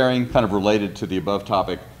 Knowledge sharing, kind of related to the above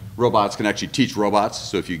topic. Robots can actually teach robots.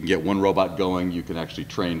 So if you can get one robot going, you can actually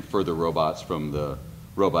train further robots from the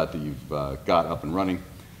robot that you've got up and running.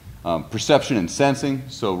 Perception and sensing.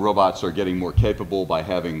 So robots are getting more capable by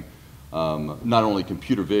having not only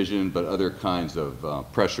computer vision, but other kinds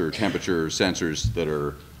of pressure, temperature sensors that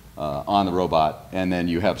are on the robot. And then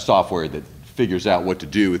you have software that figures out what to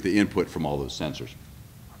do with the input from all those sensors.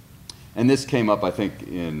 And this came up, I think,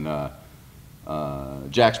 in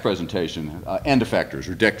Jack's presentation, end effectors,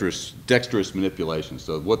 or dexterous manipulation.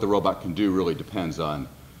 So what the robot can do really depends on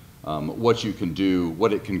what you can do,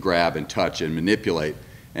 what it can grab and touch and manipulate.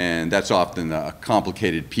 And that's often a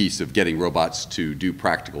complicated piece of getting robots to do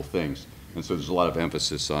practical things. And so there's a lot of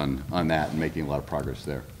emphasis on that and making a lot of progress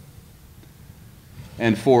there.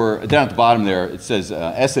 And for down at the bottom there, it says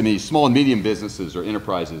SMEs, small and medium businesses or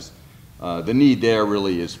enterprises. The need there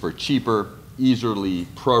really is for cheaper, easily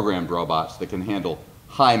programmed robots that can handle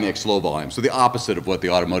high mix, low volume. So the opposite of what the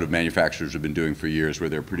automotive manufacturers have been doing for years, where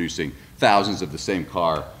they're producing thousands of the same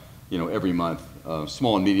car, every month.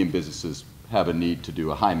 Small and medium businesses have a need to do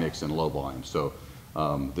a high mix and low volume. So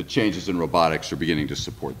the changes in robotics are beginning to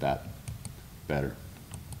support that better.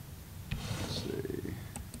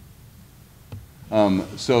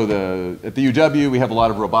 So at the UW, we have a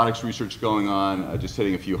lot of robotics research going on. Just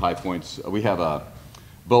hitting a few high points. We have a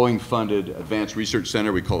Boeing-funded advanced research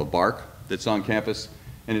center we call a BARC that's on campus.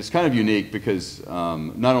 And it's kind of unique because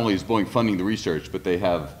not only is Boeing funding the research, but they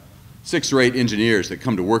have 6 or 8 engineers that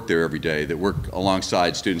come to work there every day that work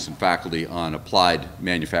alongside students and faculty on applied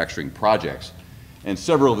manufacturing projects. And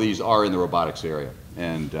several of these are in the robotics area.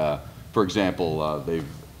 And for example, they've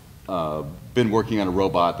been working on a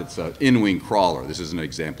robot that's an in-wing crawler. This is an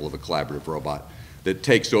example of a collaborative robot that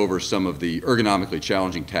takes over some of the ergonomically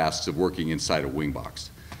challenging tasks of working inside a wing box.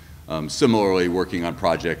 Similarly, working on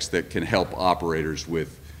projects that can help operators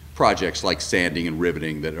with projects like sanding and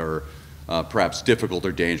riveting that are perhaps difficult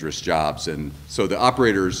or dangerous jobs. And so the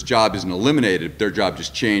operator's job isn't eliminated, their job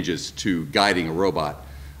just changes to guiding a robot,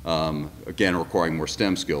 again requiring more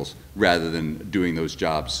STEM skills rather than doing those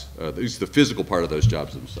jobs, at least the physical part of those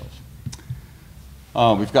jobs themselves.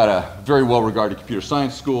 We've got a very well-regarded computer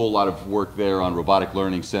science school, a lot of work there on robotic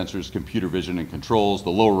learning, sensors, computer vision, and controls. The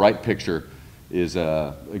lower right picture is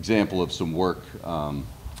an example of some work on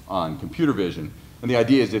computer vision. And the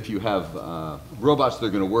idea is if you have robots that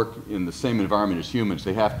are going to work in the same environment as humans,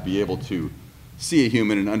 they have to be able to see a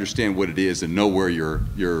human and understand what it is and know where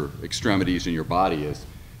your extremities and your body is.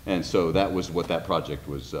 And so that was what that project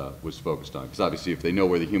was focused on. Because obviously if they know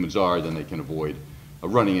where the humans are, then they can avoid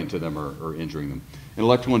running into them or injuring them. In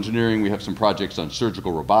electrical engineering, we have some projects on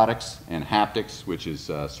surgical robotics and haptics, which is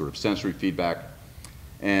sort of sensory feedback.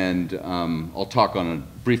 And I'll talk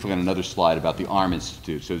briefly on another slide about the ARM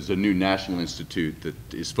Institute. So there's a new national institute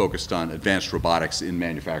that is focused on advanced robotics in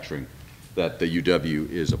manufacturing that the UW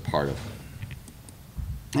is a part of.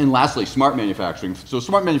 And lastly, smart manufacturing. So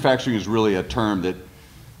smart manufacturing is really a term that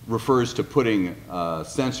refers to putting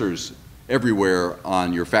sensors everywhere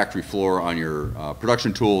on your factory floor, on your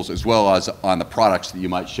production tools, as well as on the products that you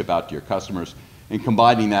might ship out to your customers, and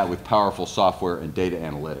combining that with powerful software and data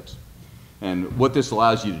analytics. And what this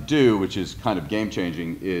allows you to do, which is kind of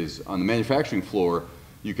game-changing, is on the manufacturing floor,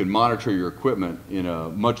 you can monitor your equipment in a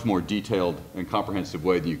much more detailed and comprehensive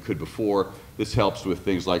way than you could before. This helps with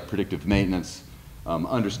things like predictive maintenance,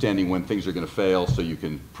 understanding when things are going to fail so you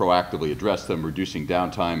can proactively address them, reducing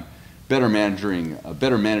downtime, better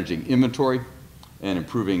managing inventory, and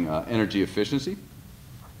improving energy efficiency.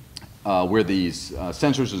 Where these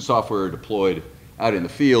sensors and software are deployed out in the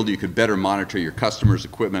field, you could better monitor your customers'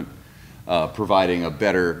 equipment, providing a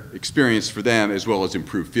better experience for them, as well as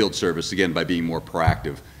improve field service, again, by being more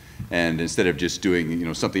proactive. And instead of just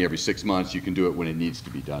doing something every 6 months, you can do it when it needs to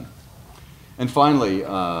be done. And finally,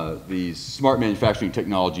 these smart manufacturing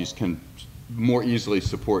technologies can more easily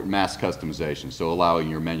support mass customization, so allowing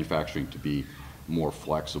your manufacturing to be more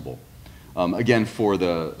flexible. Again,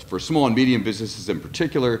 for small and medium businesses in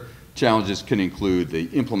particular, challenges can include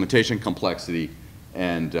the implementation complexity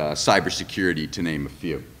and cybersecurity, to name a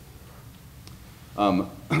few.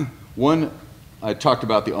 I talked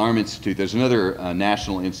about the ARM Institute. There's another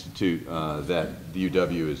national institute that the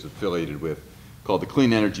UW is affiliated with called the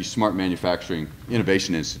Clean Energy Smart Manufacturing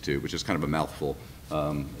Innovation Institute, which is kind of a mouthful.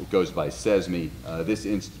 It goes by SESME. This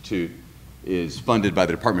institute is funded by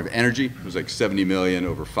the Department of Energy. It was like $70 million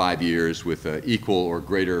over 5 years with an equal or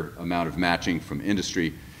greater amount of matching from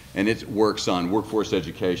industry. And it works on workforce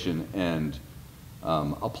education and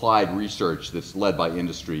applied research that's led by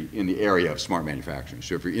industry in the area of smart manufacturing.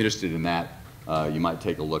 So if you're interested in that, you might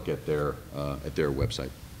take a look at their website.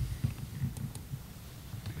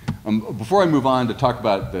 Before I move on to talk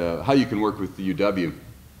about how you can work with the UW,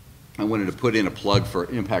 I wanted to put in a plug for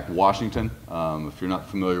Impact Washington. If you're not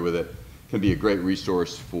familiar with it, it can be a great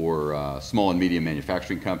resource for small and medium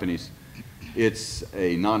manufacturing companies. It's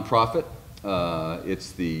a nonprofit.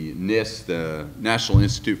 It's the NIST, the National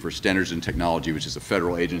Institute for Standards and Technology, which is a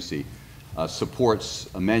federal agency,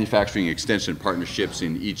 supports manufacturing extension partnerships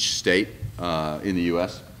in each state in the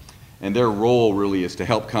U.S. And their role really is to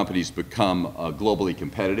help companies become globally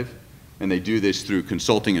competitive. And they do this through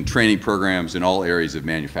consulting and training programs in all areas of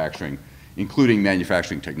manufacturing, including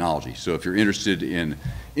manufacturing technology. So if you're interested in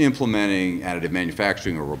implementing additive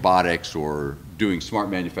manufacturing or robotics or doing smart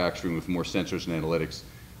manufacturing with more sensors and analytics,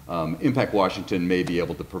 Impact Washington may be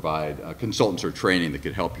able to provide consultants or training that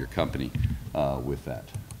could help your company with that.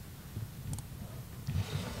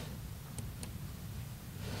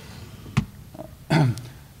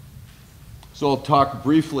 So I'll talk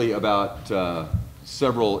briefly about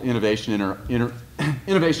several innovation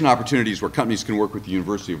opportunities where companies can work with the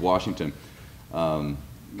University of Washington. I've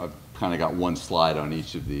kind of got one slide on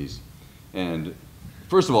each of these. And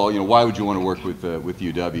first of all, why would you want to work with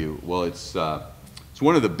UW? Well, it's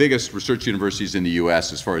one of the biggest research universities in the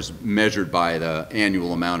U.S. as far as measured by the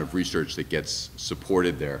annual amount of research that gets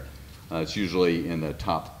supported there. It's usually in the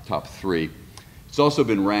top 3. It's also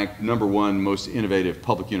been ranked #1 most innovative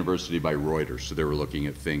public university by Reuters. So they were looking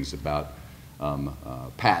at things about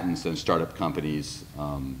patents and startup companies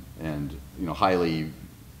and highly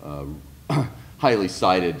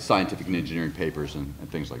cited scientific and engineering papers and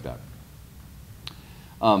things like that.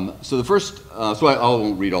 So the first, so I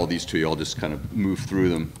won't read all these to you. I'll just kind of move through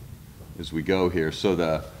them as we go here. So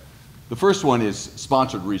the first one is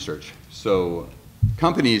sponsored research. So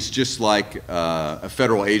companies, just like a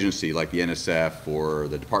federal agency like the NSF or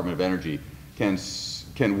the Department of Energy,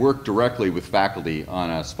 can work directly with faculty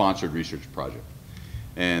on a sponsored research project.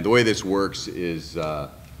 And the way this works is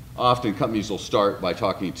often companies will start by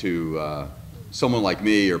talking to someone like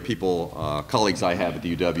me or people, colleagues I have at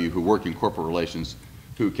the UW who work in corporate relations,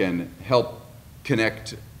 who can help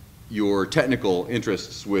connect your technical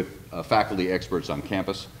interests with faculty experts on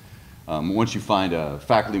campus. Once you find a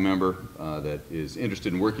faculty member that is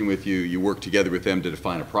interested in working with you, you work together with them to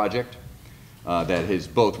define a project that is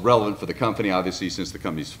both relevant for the company, obviously, since the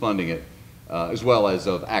company's funding it, as well as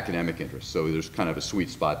of academic interest. So there's kind of a sweet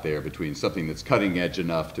spot there between something that's cutting edge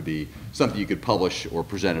enough to be something you could publish or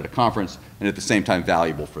present at a conference, and at the same time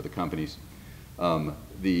valuable for the companies.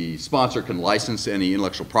 The sponsor can license any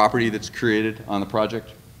intellectual property that's created on the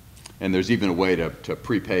project, and there's even a way to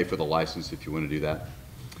prepay for the license if you want to do that.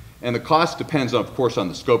 And the cost depends, of course, on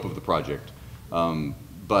the scope of the project.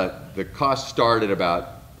 But the costs start at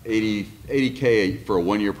about $80K for a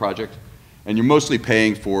 1-year project, and you're mostly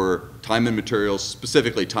paying for time and materials,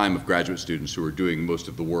 specifically time of graduate students who are doing most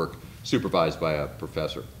of the work supervised by a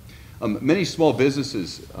professor. Many small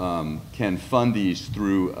businesses can fund these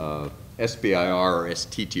through SBIR or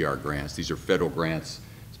STTR grants. These are federal grants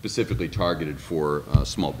specifically targeted for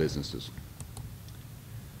small businesses.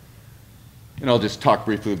 And I'll just talk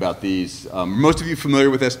briefly about these. Most of you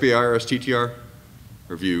familiar with SBIR or STTR?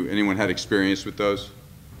 Or have anyone had experience with those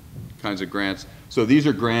kinds of grants? So these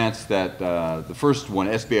are grants that, the first one,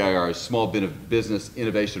 SBIR, is Small Business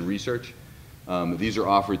Innovation Research. These are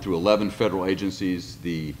offered through 11 federal agencies.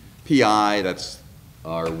 The PI, that's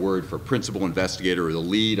our word for principal investigator, or the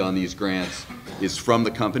lead on these grants, is from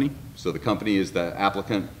the company. So the company is the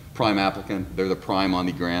applicant, prime applicant. They're the prime on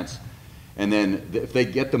the grants. And then if they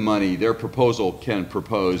get the money, their proposal can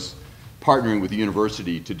propose partnering with the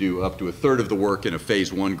university to do up to 1/3 of the work in a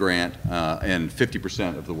phase 1 grant and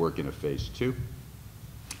 50% of the work in a phase 2.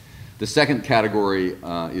 The second category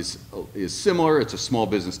is similar. It's a small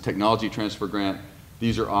business technology transfer grant.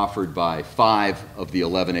 These are offered by 5 of the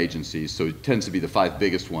 11 agencies, so it tends to be the 5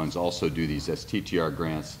 biggest ones also do these STTR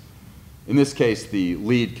grants. In this case, the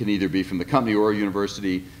lead can either be from the company or a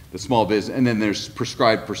university, the small business, and then there's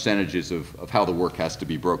prescribed percentages of how the work has to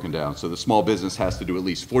be broken down. So the small business has to do at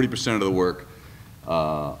least 40% of the work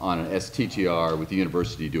on an STTR, with the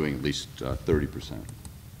university doing at least 30%.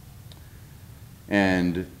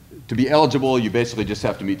 And to be eligible, you basically just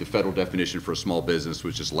have to meet the federal definition for a small business,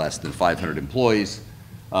 which is less than 500 employees,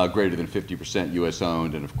 greater than 50% U.S.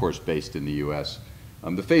 owned, and of course based in the U.S.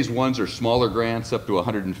 The phase 1s are smaller grants, up to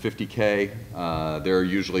 150K. They're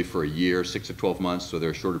usually for a year, 6 to 12 months, so they're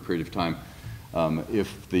a shorter period of time.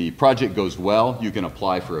 If the project goes well, you can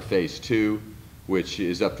apply for a phase 2, which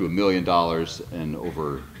is up to $1 million and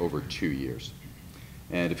over 2 years.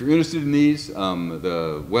 And if you're interested in these,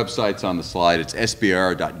 the website's on the slide. It's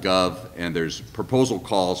sbir.gov, and there's proposal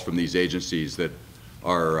calls from these agencies that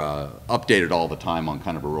are updated all the time on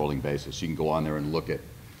kind of a rolling basis. You can go on there and look at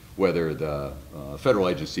whether the federal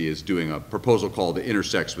agency is doing a proposal call that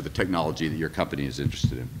intersects with the technology that your company is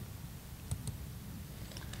interested in.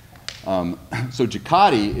 So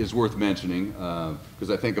Ducati is worth mentioning because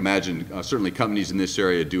I think, certainly companies in this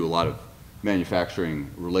area do a lot of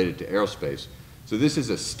manufacturing related to aerospace. So this is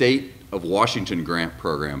a state of Washington grant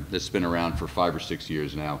program that's been around for 5 or 6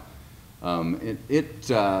 years now.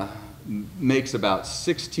 It makes about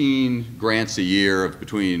 16 grants a year of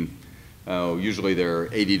between usually they're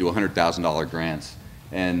 $80,000 to $100,000 grants,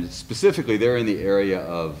 and specifically they're in the area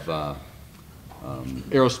of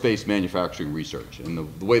aerospace manufacturing research. And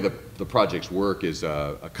the way the projects work is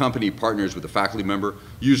a company partners with a faculty member,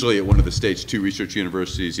 usually at one of the state's 2 research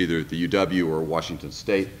universities, either at the UW or Washington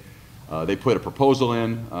State. They put a proposal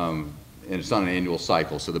in, and it's on an annual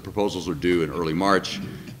cycle, so the proposals are due in early March.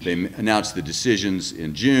 They announced the decisions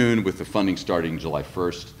in June with the funding starting July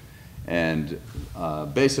 1st. And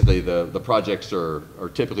basically the projects are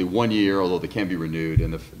typically 1 year, although they can be renewed,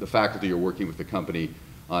 and the faculty are working with the company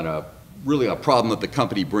on really a problem that the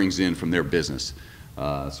company brings in from their business.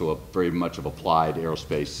 So very much of applied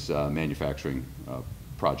aerospace manufacturing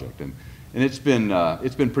project. And it's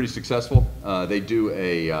been pretty successful. They do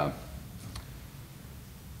a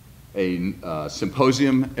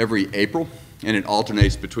symposium every April, and it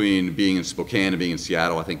alternates between being in Spokane and being in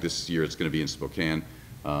Seattle. I think this year it's going to be in Spokane.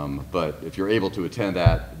 But if you're able to attend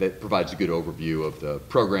that, that provides a good overview of the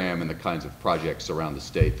program and the kinds of projects around the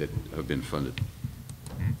state that have been funded.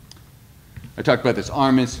 I talked about this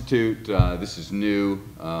ARM Institute. This is new.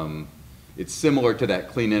 It's similar to that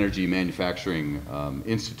Clean Energy Manufacturing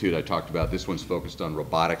Institute I talked about. This one's focused on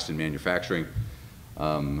robotics and manufacturing.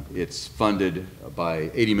 It's funded by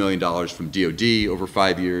 $80 million from DoD over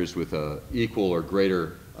 5 years with an equal or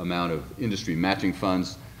greater amount of industry matching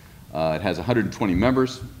funds. It has 120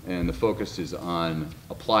 members, and the focus is on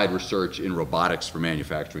applied research in robotics for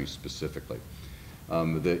manufacturing specifically.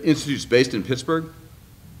 The institute's based in Pittsburgh,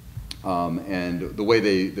 and the way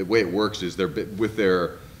it works is with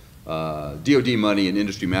their DoD money and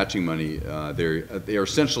industry matching money, they are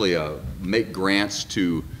essentially make grants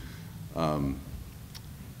to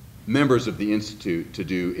members of the institute to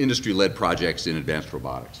do industry-led projects in advanced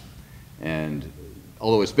robotics. And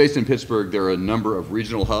although it's based in Pittsburgh, there are a number of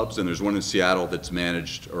regional hubs, and there's one in Seattle that's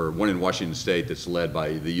managed, or one in Washington State that's led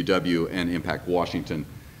by the UW and Impact Washington.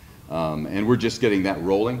 And we're just getting that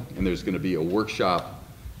rolling, and there's going to be a workshop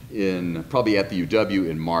probably at the UW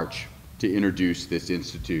in March to introduce this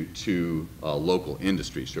institute to local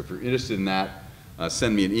industry. So if you're interested in that,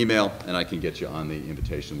 send me an email, and I can get you on the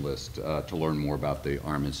invitation list to learn more about the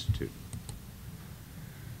ARM Institute.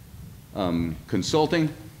 Consulting.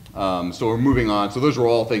 So we're moving on. So those are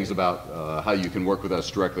all things about how you can work with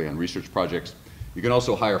us directly on research projects. You can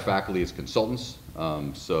also hire faculty as consultants.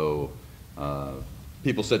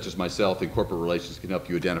 People such as myself in corporate relations can help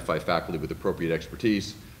you identify faculty with appropriate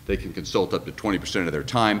expertise. They can consult up to 20% of their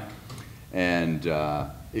time. And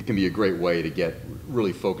it can be a great way to get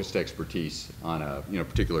really focused expertise on a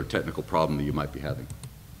particular technical problem that you might be having.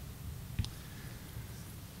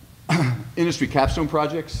 Industry capstone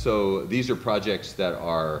projects. So these are projects that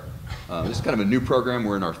are, this is kind of a new program.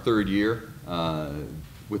 We're in our 3rd year.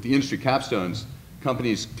 With the industry capstones,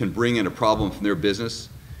 companies can bring in a problem from their business,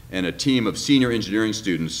 and a team of senior engineering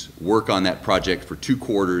students work on that project for 2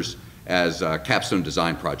 quarters as a capstone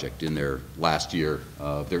design project in their last year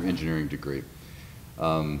of their engineering degree.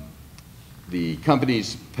 The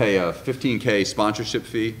companies pay a $15K sponsorship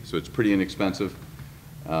fee, so it's pretty inexpensive.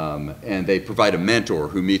 And they provide a mentor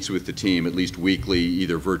who meets with the team at least weekly,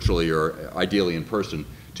 either virtually or ideally in person,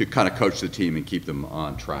 to kind of coach the team and keep them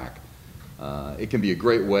on track. It can be a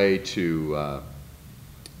great way to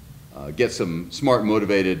get some smart,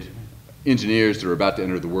 motivated engineers that are about to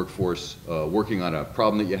enter the workforce working on a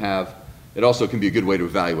problem that you have. It also can be a good way to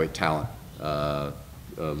evaluate talent.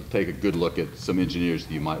 Take a good look at some engineers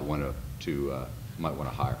that you might want to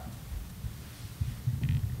hire.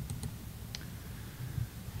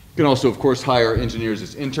 You can also, of course, hire engineers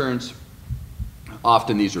as interns.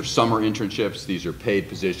 Often these are summer internships. These are paid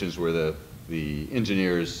positions where the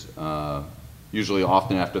engineers, usually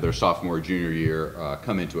often after their sophomore or junior year,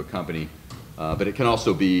 come into a company. But it can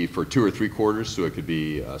also be for 2 or 3 quarters, so it could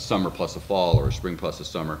be a summer plus a fall or a spring plus a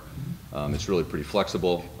summer. It's really pretty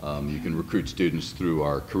flexible. You can recruit students through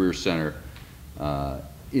our Career Center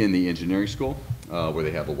in the engineering school, where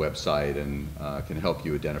they have a website and can help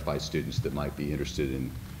you identify students that might be interested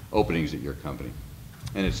in openings at your company.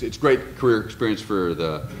 And it's great career experience for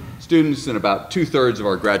the students, and about 2/3 of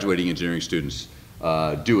our graduating engineering students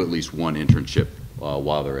do at least 1 internship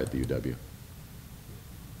while they're at the UW.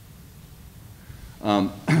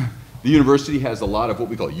 The university has a lot of what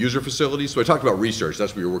we call user facilities. So I talked about research.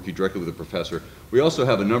 That's where you're working directly with a professor. We also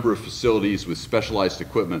have a number of facilities with specialized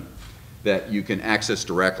equipment that you can access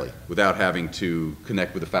directly without having to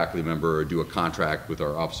connect with a faculty member or do a contract with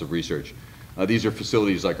our Office of Research. These are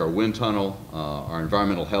facilities like our wind tunnel, our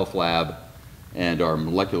environmental health lab, and our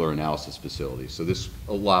molecular analysis facilities. So this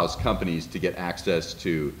allows companies to get access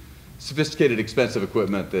to sophisticated, expensive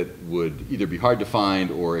equipment that would either be hard to find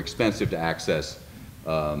or expensive to access,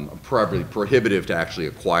 probably prohibitive to actually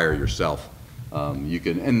acquire yourself.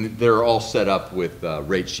 And they're all set up with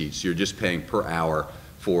rate sheets. You're just paying per hour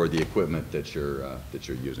for the equipment that you're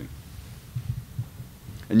using.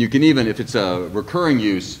 And you can even, if it's a recurring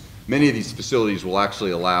use, many of these facilities will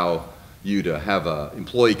actually allow you to have an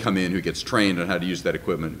employee come in who gets trained on how to use that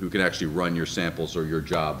equipment, who can actually run your samples or your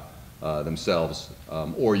job themselves,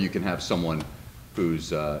 or you can have someone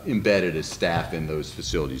who's embedded as staff in those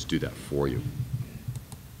facilities do that for you.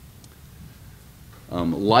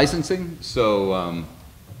 Licensing, so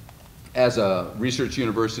as a research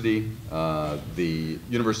university, the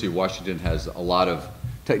University of Washington has a lot of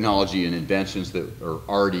technology and inventions that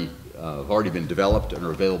are have already been developed and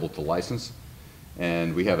are available to license.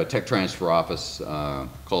 And we have a tech transfer office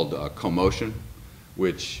called Comotion,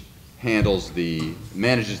 which manages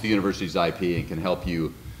the university's IP and can help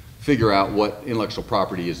you figure out what intellectual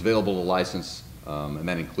property is available to license, and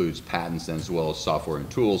that includes patents as well as software and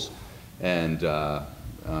tools. And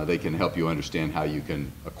they can help you understand how you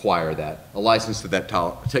can acquire a license to that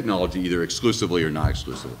technology either exclusively or not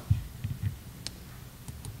exclusively.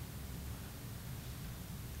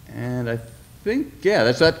 And I think, yeah,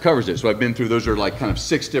 that covers it. So I've been through, those are like kind of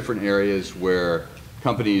 6 different areas where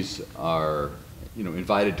companies are,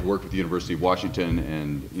 invited to work with the University of Washington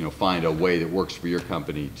and, find a way that works for your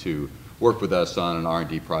company to work with us on an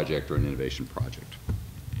R&D project or an innovation project.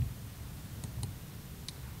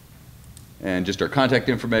 And just our contact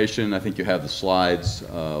information, I think you have the slides.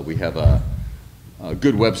 We have a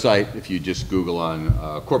good website. If you just Google on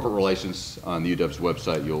corporate relations on the UW's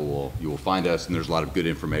website, you will find us, and there's a lot of good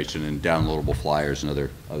information and downloadable flyers and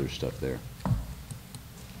other stuff there.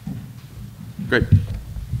 Great.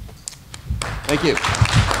 Thank you.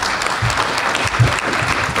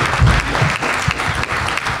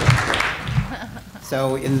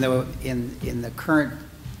 So in the current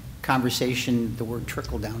conversation, the word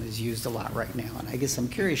trickle down is used a lot right now, and I guess I'm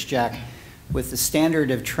curious, Jack, with the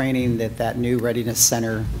standard of training that new Readiness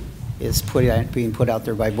Center is being put out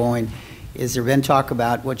there by Boeing, is there been talk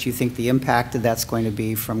about what you think the impact of that's going to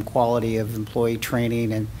be from quality of employee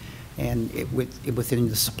training and within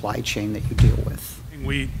the supply chain that you deal with?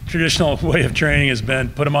 Traditional way of training has been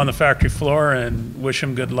put them on the factory floor and wish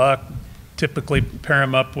them good luck, typically pair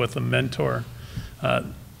them up with a mentor.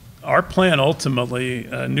 Our plan ultimately,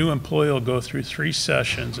 a new employee will go through 3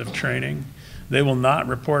 sessions of training. They will not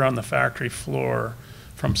report on the factory floor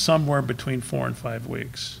from somewhere between 4 and 5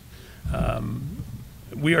 weeks.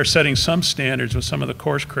 We are setting some standards with some of the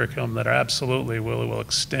course curriculum that absolutely will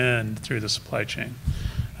extend through the supply chain.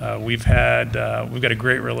 We've got a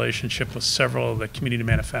great relationship with several of the community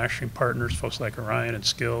manufacturing partners, folks like Orion and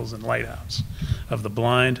Skills and Lighthouse of the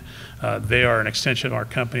Blind. They are an extension of our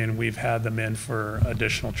company, and we've had them in for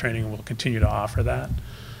additional training, and we'll continue to offer that.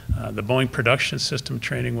 The Boeing production system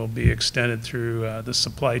training will be extended through the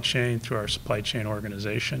supply chain, through our supply chain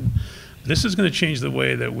organization. This is going to change the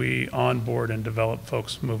way that we onboard and develop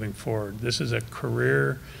folks moving forward. This is a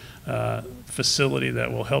career facility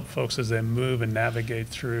that will help folks as they move and navigate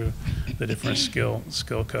through the different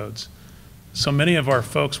skill codes. So many of our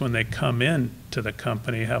folks, when they come in to the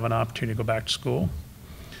company, have an opportunity to go back to school.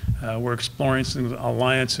 We're exploring some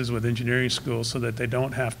alliances with engineering schools so that they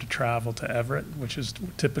don't have to travel to Everett, which is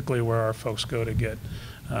typically where our folks go to get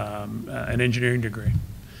an engineering degree.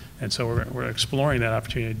 And so we're exploring that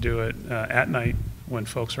opportunity to do it at night when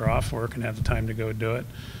folks are off work and have the time to go do it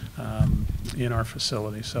in our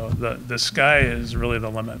facility. So the sky is really the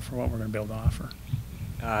limit for what we're going to be able to offer.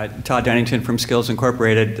 Todd Dunnington from Skills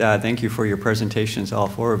Incorporated. Thank you for your presentations, all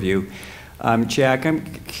 4 of you. Jack, I'm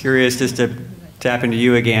curious just to tap into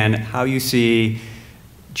you again, how you see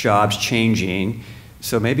jobs changing.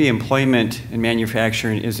 So maybe employment in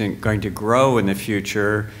manufacturing isn't going to grow in the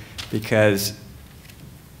future because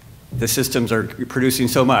the systems are producing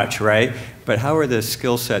so much, right? But how are the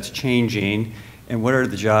skill sets changing, and what are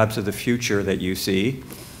the jobs of the future that you see?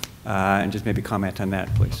 And just maybe comment on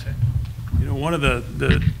that, please. One of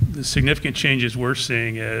the significant changes we're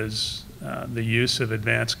seeing is the use of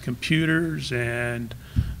advanced computers and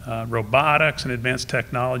robotics and advanced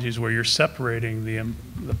technologies where you're separating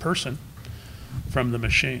the person from the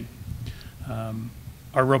machine.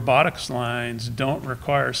 Our robotics lines don't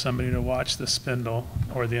require somebody to watch the spindle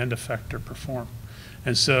or the end effector perform.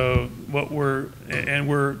 And so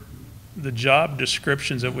the job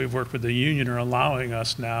descriptions that we've worked with the union are allowing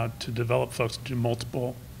us now to develop folks to do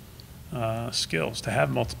multiple skills, to have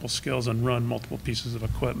multiple skills and run multiple pieces of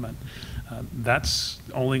equipment. That's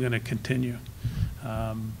only going to continue.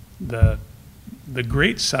 The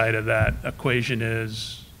great side of that equation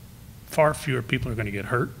is far fewer people are going to get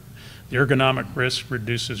hurt. The ergonomic risk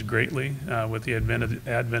reduces greatly with the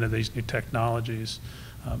advent of these new technologies.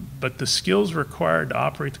 But the skills required to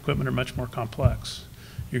operate the equipment are much more complex.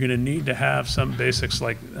 you're going to need to have some basics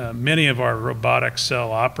like many of our robotic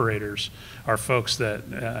cell operators are folks that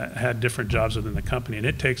had different jobs within the company, and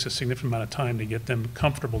it takes a significant amount of time to get them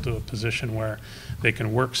comfortable to a position where they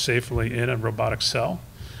can work safely in a robotic cell.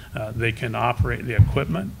 They can operate the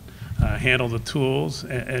equipment, handle the tools,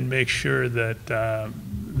 and make sure that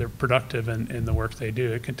they're productive in the work they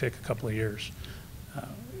do. It can take a couple of years.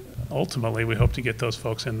 Ultimately, we hope to get those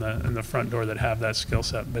folks in the front door that have that skill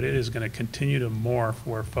set, but it is going to continue to morph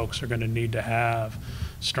where folks are going to need to have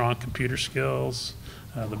strong computer skills,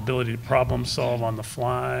 the ability to problem solve on the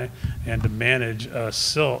fly, and to manage a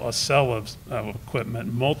cell of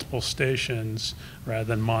equipment, multiple stations, rather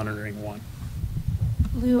than monitoring one.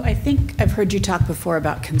 Lou, I think I've heard you talk before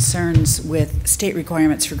about concerns with state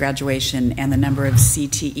requirements for graduation and the number of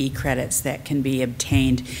CTE credits that can be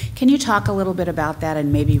obtained. Can you talk a little bit about that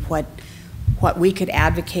and maybe what we could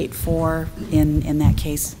advocate for in that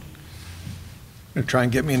case? You're trying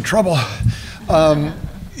to get me in trouble. With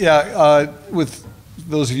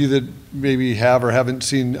those of you that maybe have or haven't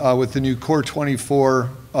seen, with the new Core 24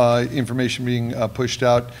 information being pushed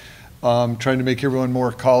out, trying to make everyone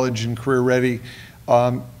more college and career ready.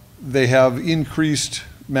 They have increased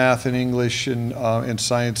math and English and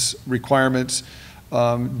science requirements,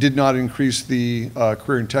 did not increase the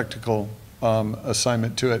career and technical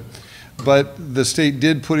assignment to it. But the state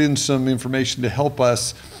did put in some information to help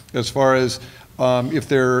us as far as if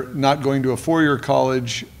they're not going to a four-year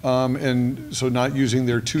college and so not using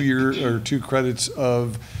their 2-year or 2 credits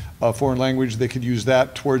of foreign language, they could use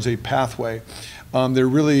that towards a pathway. There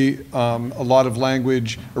really a lot of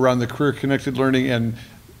language around the career-connected learning and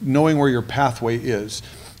knowing where your pathway is.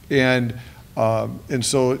 And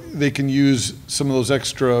so they can use some of those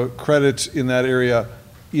extra credits in that area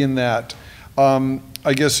in that.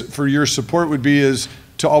 I guess for your support would be is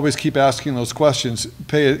to always keep asking those questions.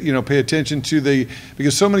 Pay attention to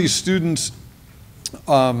because so many students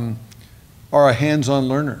are a hands-on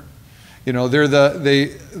learner. You know,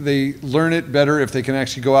 they learn it better if they can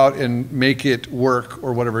actually go out and make it work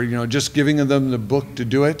or whatever. You know, just giving them the book to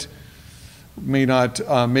do it may not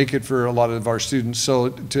make it for a lot of our students. So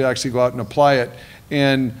to actually go out and apply it.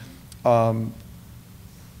 And a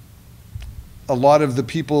lot of the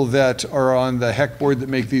people that are on the HEC board that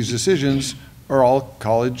make these decisions are all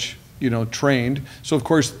college, trained. So of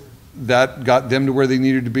course that got them to where they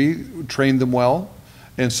needed to be, trained them well.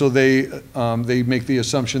 And so they make the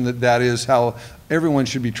assumption that that is how everyone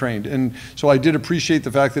should be trained. And so I did appreciate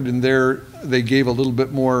the fact that in there they gave a little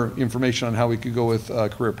bit more information on how we could go with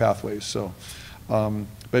career pathways. So,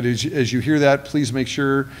 but as you hear that, please make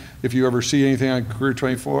sure if you ever see anything on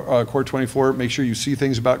Core 24, make sure you see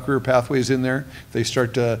things about career pathways in there. If they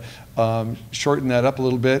start to shorten that up a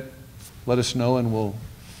little bit, let us know, and we'll,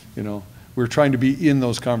 we're trying to be in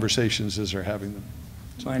those conversations as they're having them.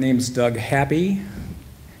 My name's Doug Happy.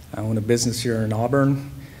 I own a business here in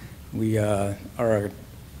Auburn. We are a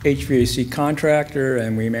HVAC contractor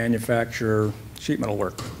and we manufacture sheet metal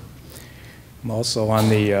work. I'm also on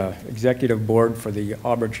the executive board for the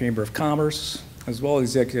Auburn Chamber of Commerce, as well as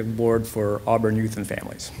executive board for Auburn Youth and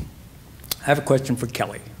Families. I have a question for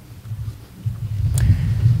Kelly.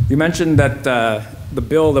 You mentioned that the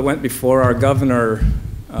bill that went before our governor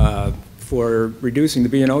for reducing the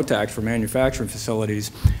B&O tax for manufacturing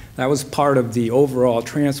facilities, that was part of the overall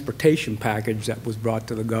transportation package that was brought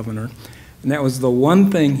to the governor. And that was the one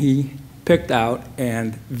thing he picked out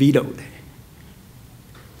and vetoed.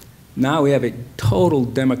 Now we have a total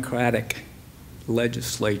Democratic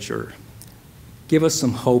legislature. Give us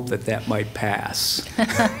some hope that that might pass.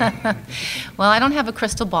 Well, I don't have a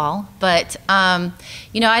crystal ball, but I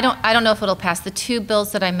don't know if it'll pass. The two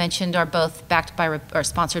bills that I mentioned are both backed by or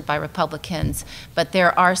sponsored by Republicans, but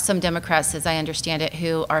there are some Democrats, as I understand it,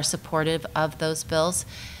 who are supportive of those bills.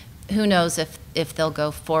 Who knows if they'll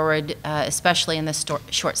go forward, especially in this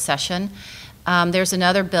short session. There's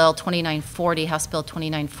another bill, 2940, House Bill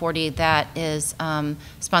 2940, that is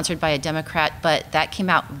sponsored by a Democrat, but that came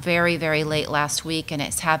out very, very late last week, and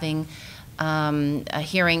it's having a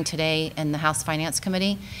hearing today in the House Finance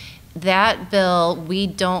Committee. That bill, we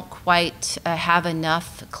don't quite have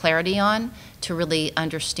enough clarity on to really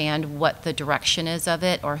understand what the direction is of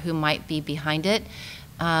it or who might be behind it.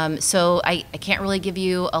 So I can't really give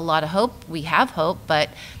you a lot of hope. We have hope, but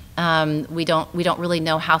we don't really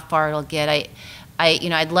know how far it'll get.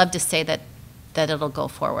 I'd love to say that it'll go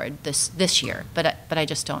forward this year, but I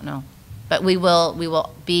just don't know. But we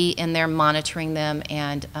will be in there monitoring them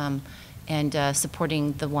and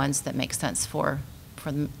supporting the ones that make sense for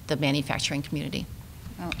the manufacturing community.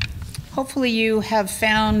 Hopefully you have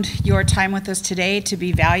found your time with us today to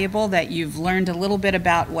be valuable, that you've learned a little bit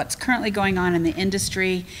about what's currently going on in the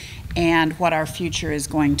industry and what our future is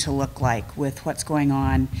going to look like with what's going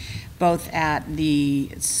on both at the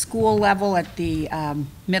school level, at the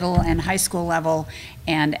middle and high school level,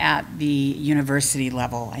 and at the university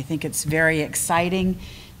level. I think it's very exciting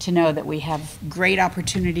to know that we have great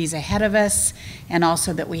opportunities ahead of us, and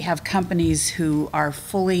also that we have companies who are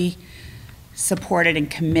fully supported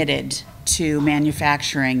and committed to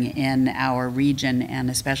manufacturing in our region and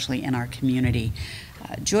especially in our community.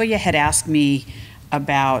 Julia had asked me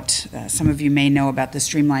about, some of you may know about the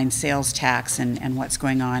streamlined sales tax and what's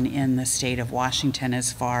going on in the state of Washington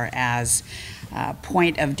as far as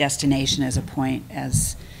point of destination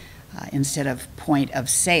instead of point of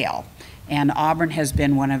sale. And Auburn has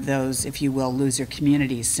been one of those, if you will, loser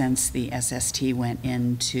communities since the SST went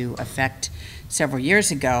into effect several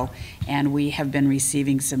years ago, and we have been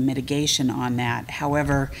receiving some mitigation on that.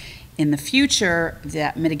 However, in the future,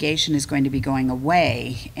 that mitigation is going to be going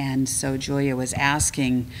away, and so Julia was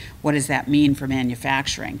asking, what does that mean for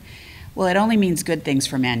manufacturing? Well, it only means good things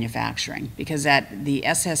for manufacturing, because at the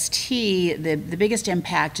SST, the biggest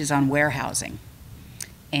impact is on warehousing.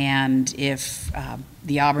 And if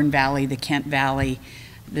the Auburn Valley, the Kent Valley,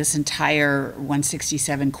 this entire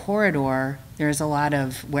 167 corridor, there's a lot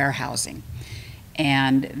of warehousing.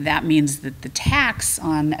 And that means that the tax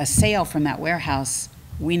on a sale from that warehouse,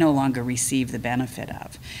 we no longer receive the benefit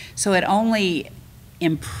of. So it only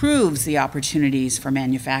improves the opportunities for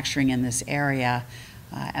manufacturing in this area,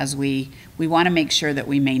 as we want to make sure that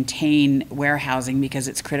we maintain warehousing because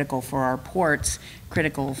it's critical for our ports,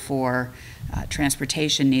 critical for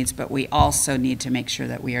transportation needs, but we also need to make sure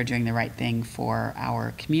that we are doing the right thing for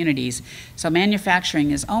our communities. So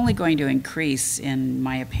manufacturing is only going to increase, in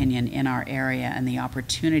my opinion, in our area, and the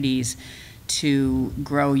opportunities to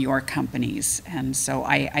grow your companies. And so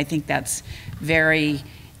I think that's very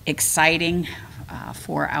exciting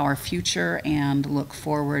for our future, and look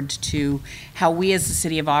forward to how we as the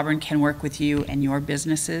City of Auburn can work with you and your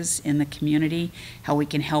businesses in the community, how we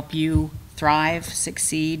can help you thrive,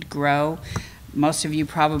 succeed, grow. Most of you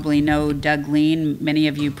probably know Doug Lean. Many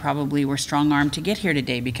of you probably were strong-armed to get here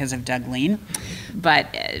today because of Doug Lean.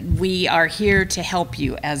 But we are here to help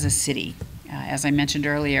you as a city. As I mentioned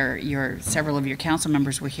earlier, several of your council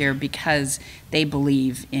members were here because they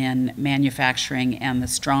believe in manufacturing and the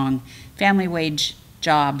strong family wage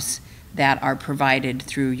jobs that are provided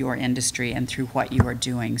through your industry and through what you are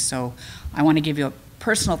doing. So I want to give you a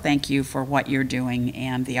personal thank you for what you're doing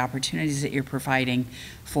and the opportunities that you're providing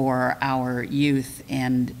for our youth,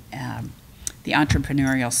 and the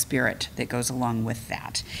entrepreneurial spirit that goes along with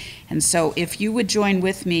that. And so if you would join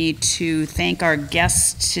with me to thank our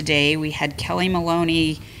guests today. We had Kelly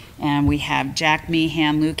Maloney, and we have Jack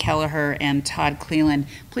Meehan, Lou Kelleher, and Todd Cleland.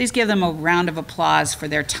 Please give them a round of applause for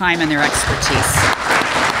their time and their expertise.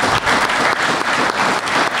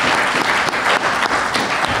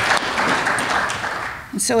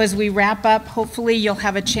 And so as we wrap up, hopefully you'll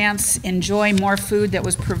have a chance to enjoy more food that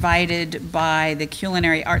was provided by the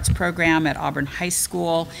Culinary Arts Program at Auburn High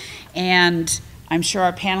School. And I'm sure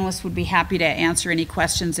our panelists would be happy to answer any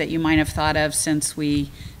questions that you might have thought of since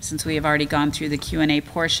we have already gone through the Q&A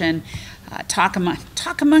portion. Talk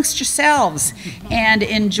amongst yourselves and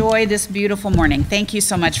enjoy this beautiful morning. Thank you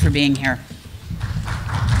so much for being here.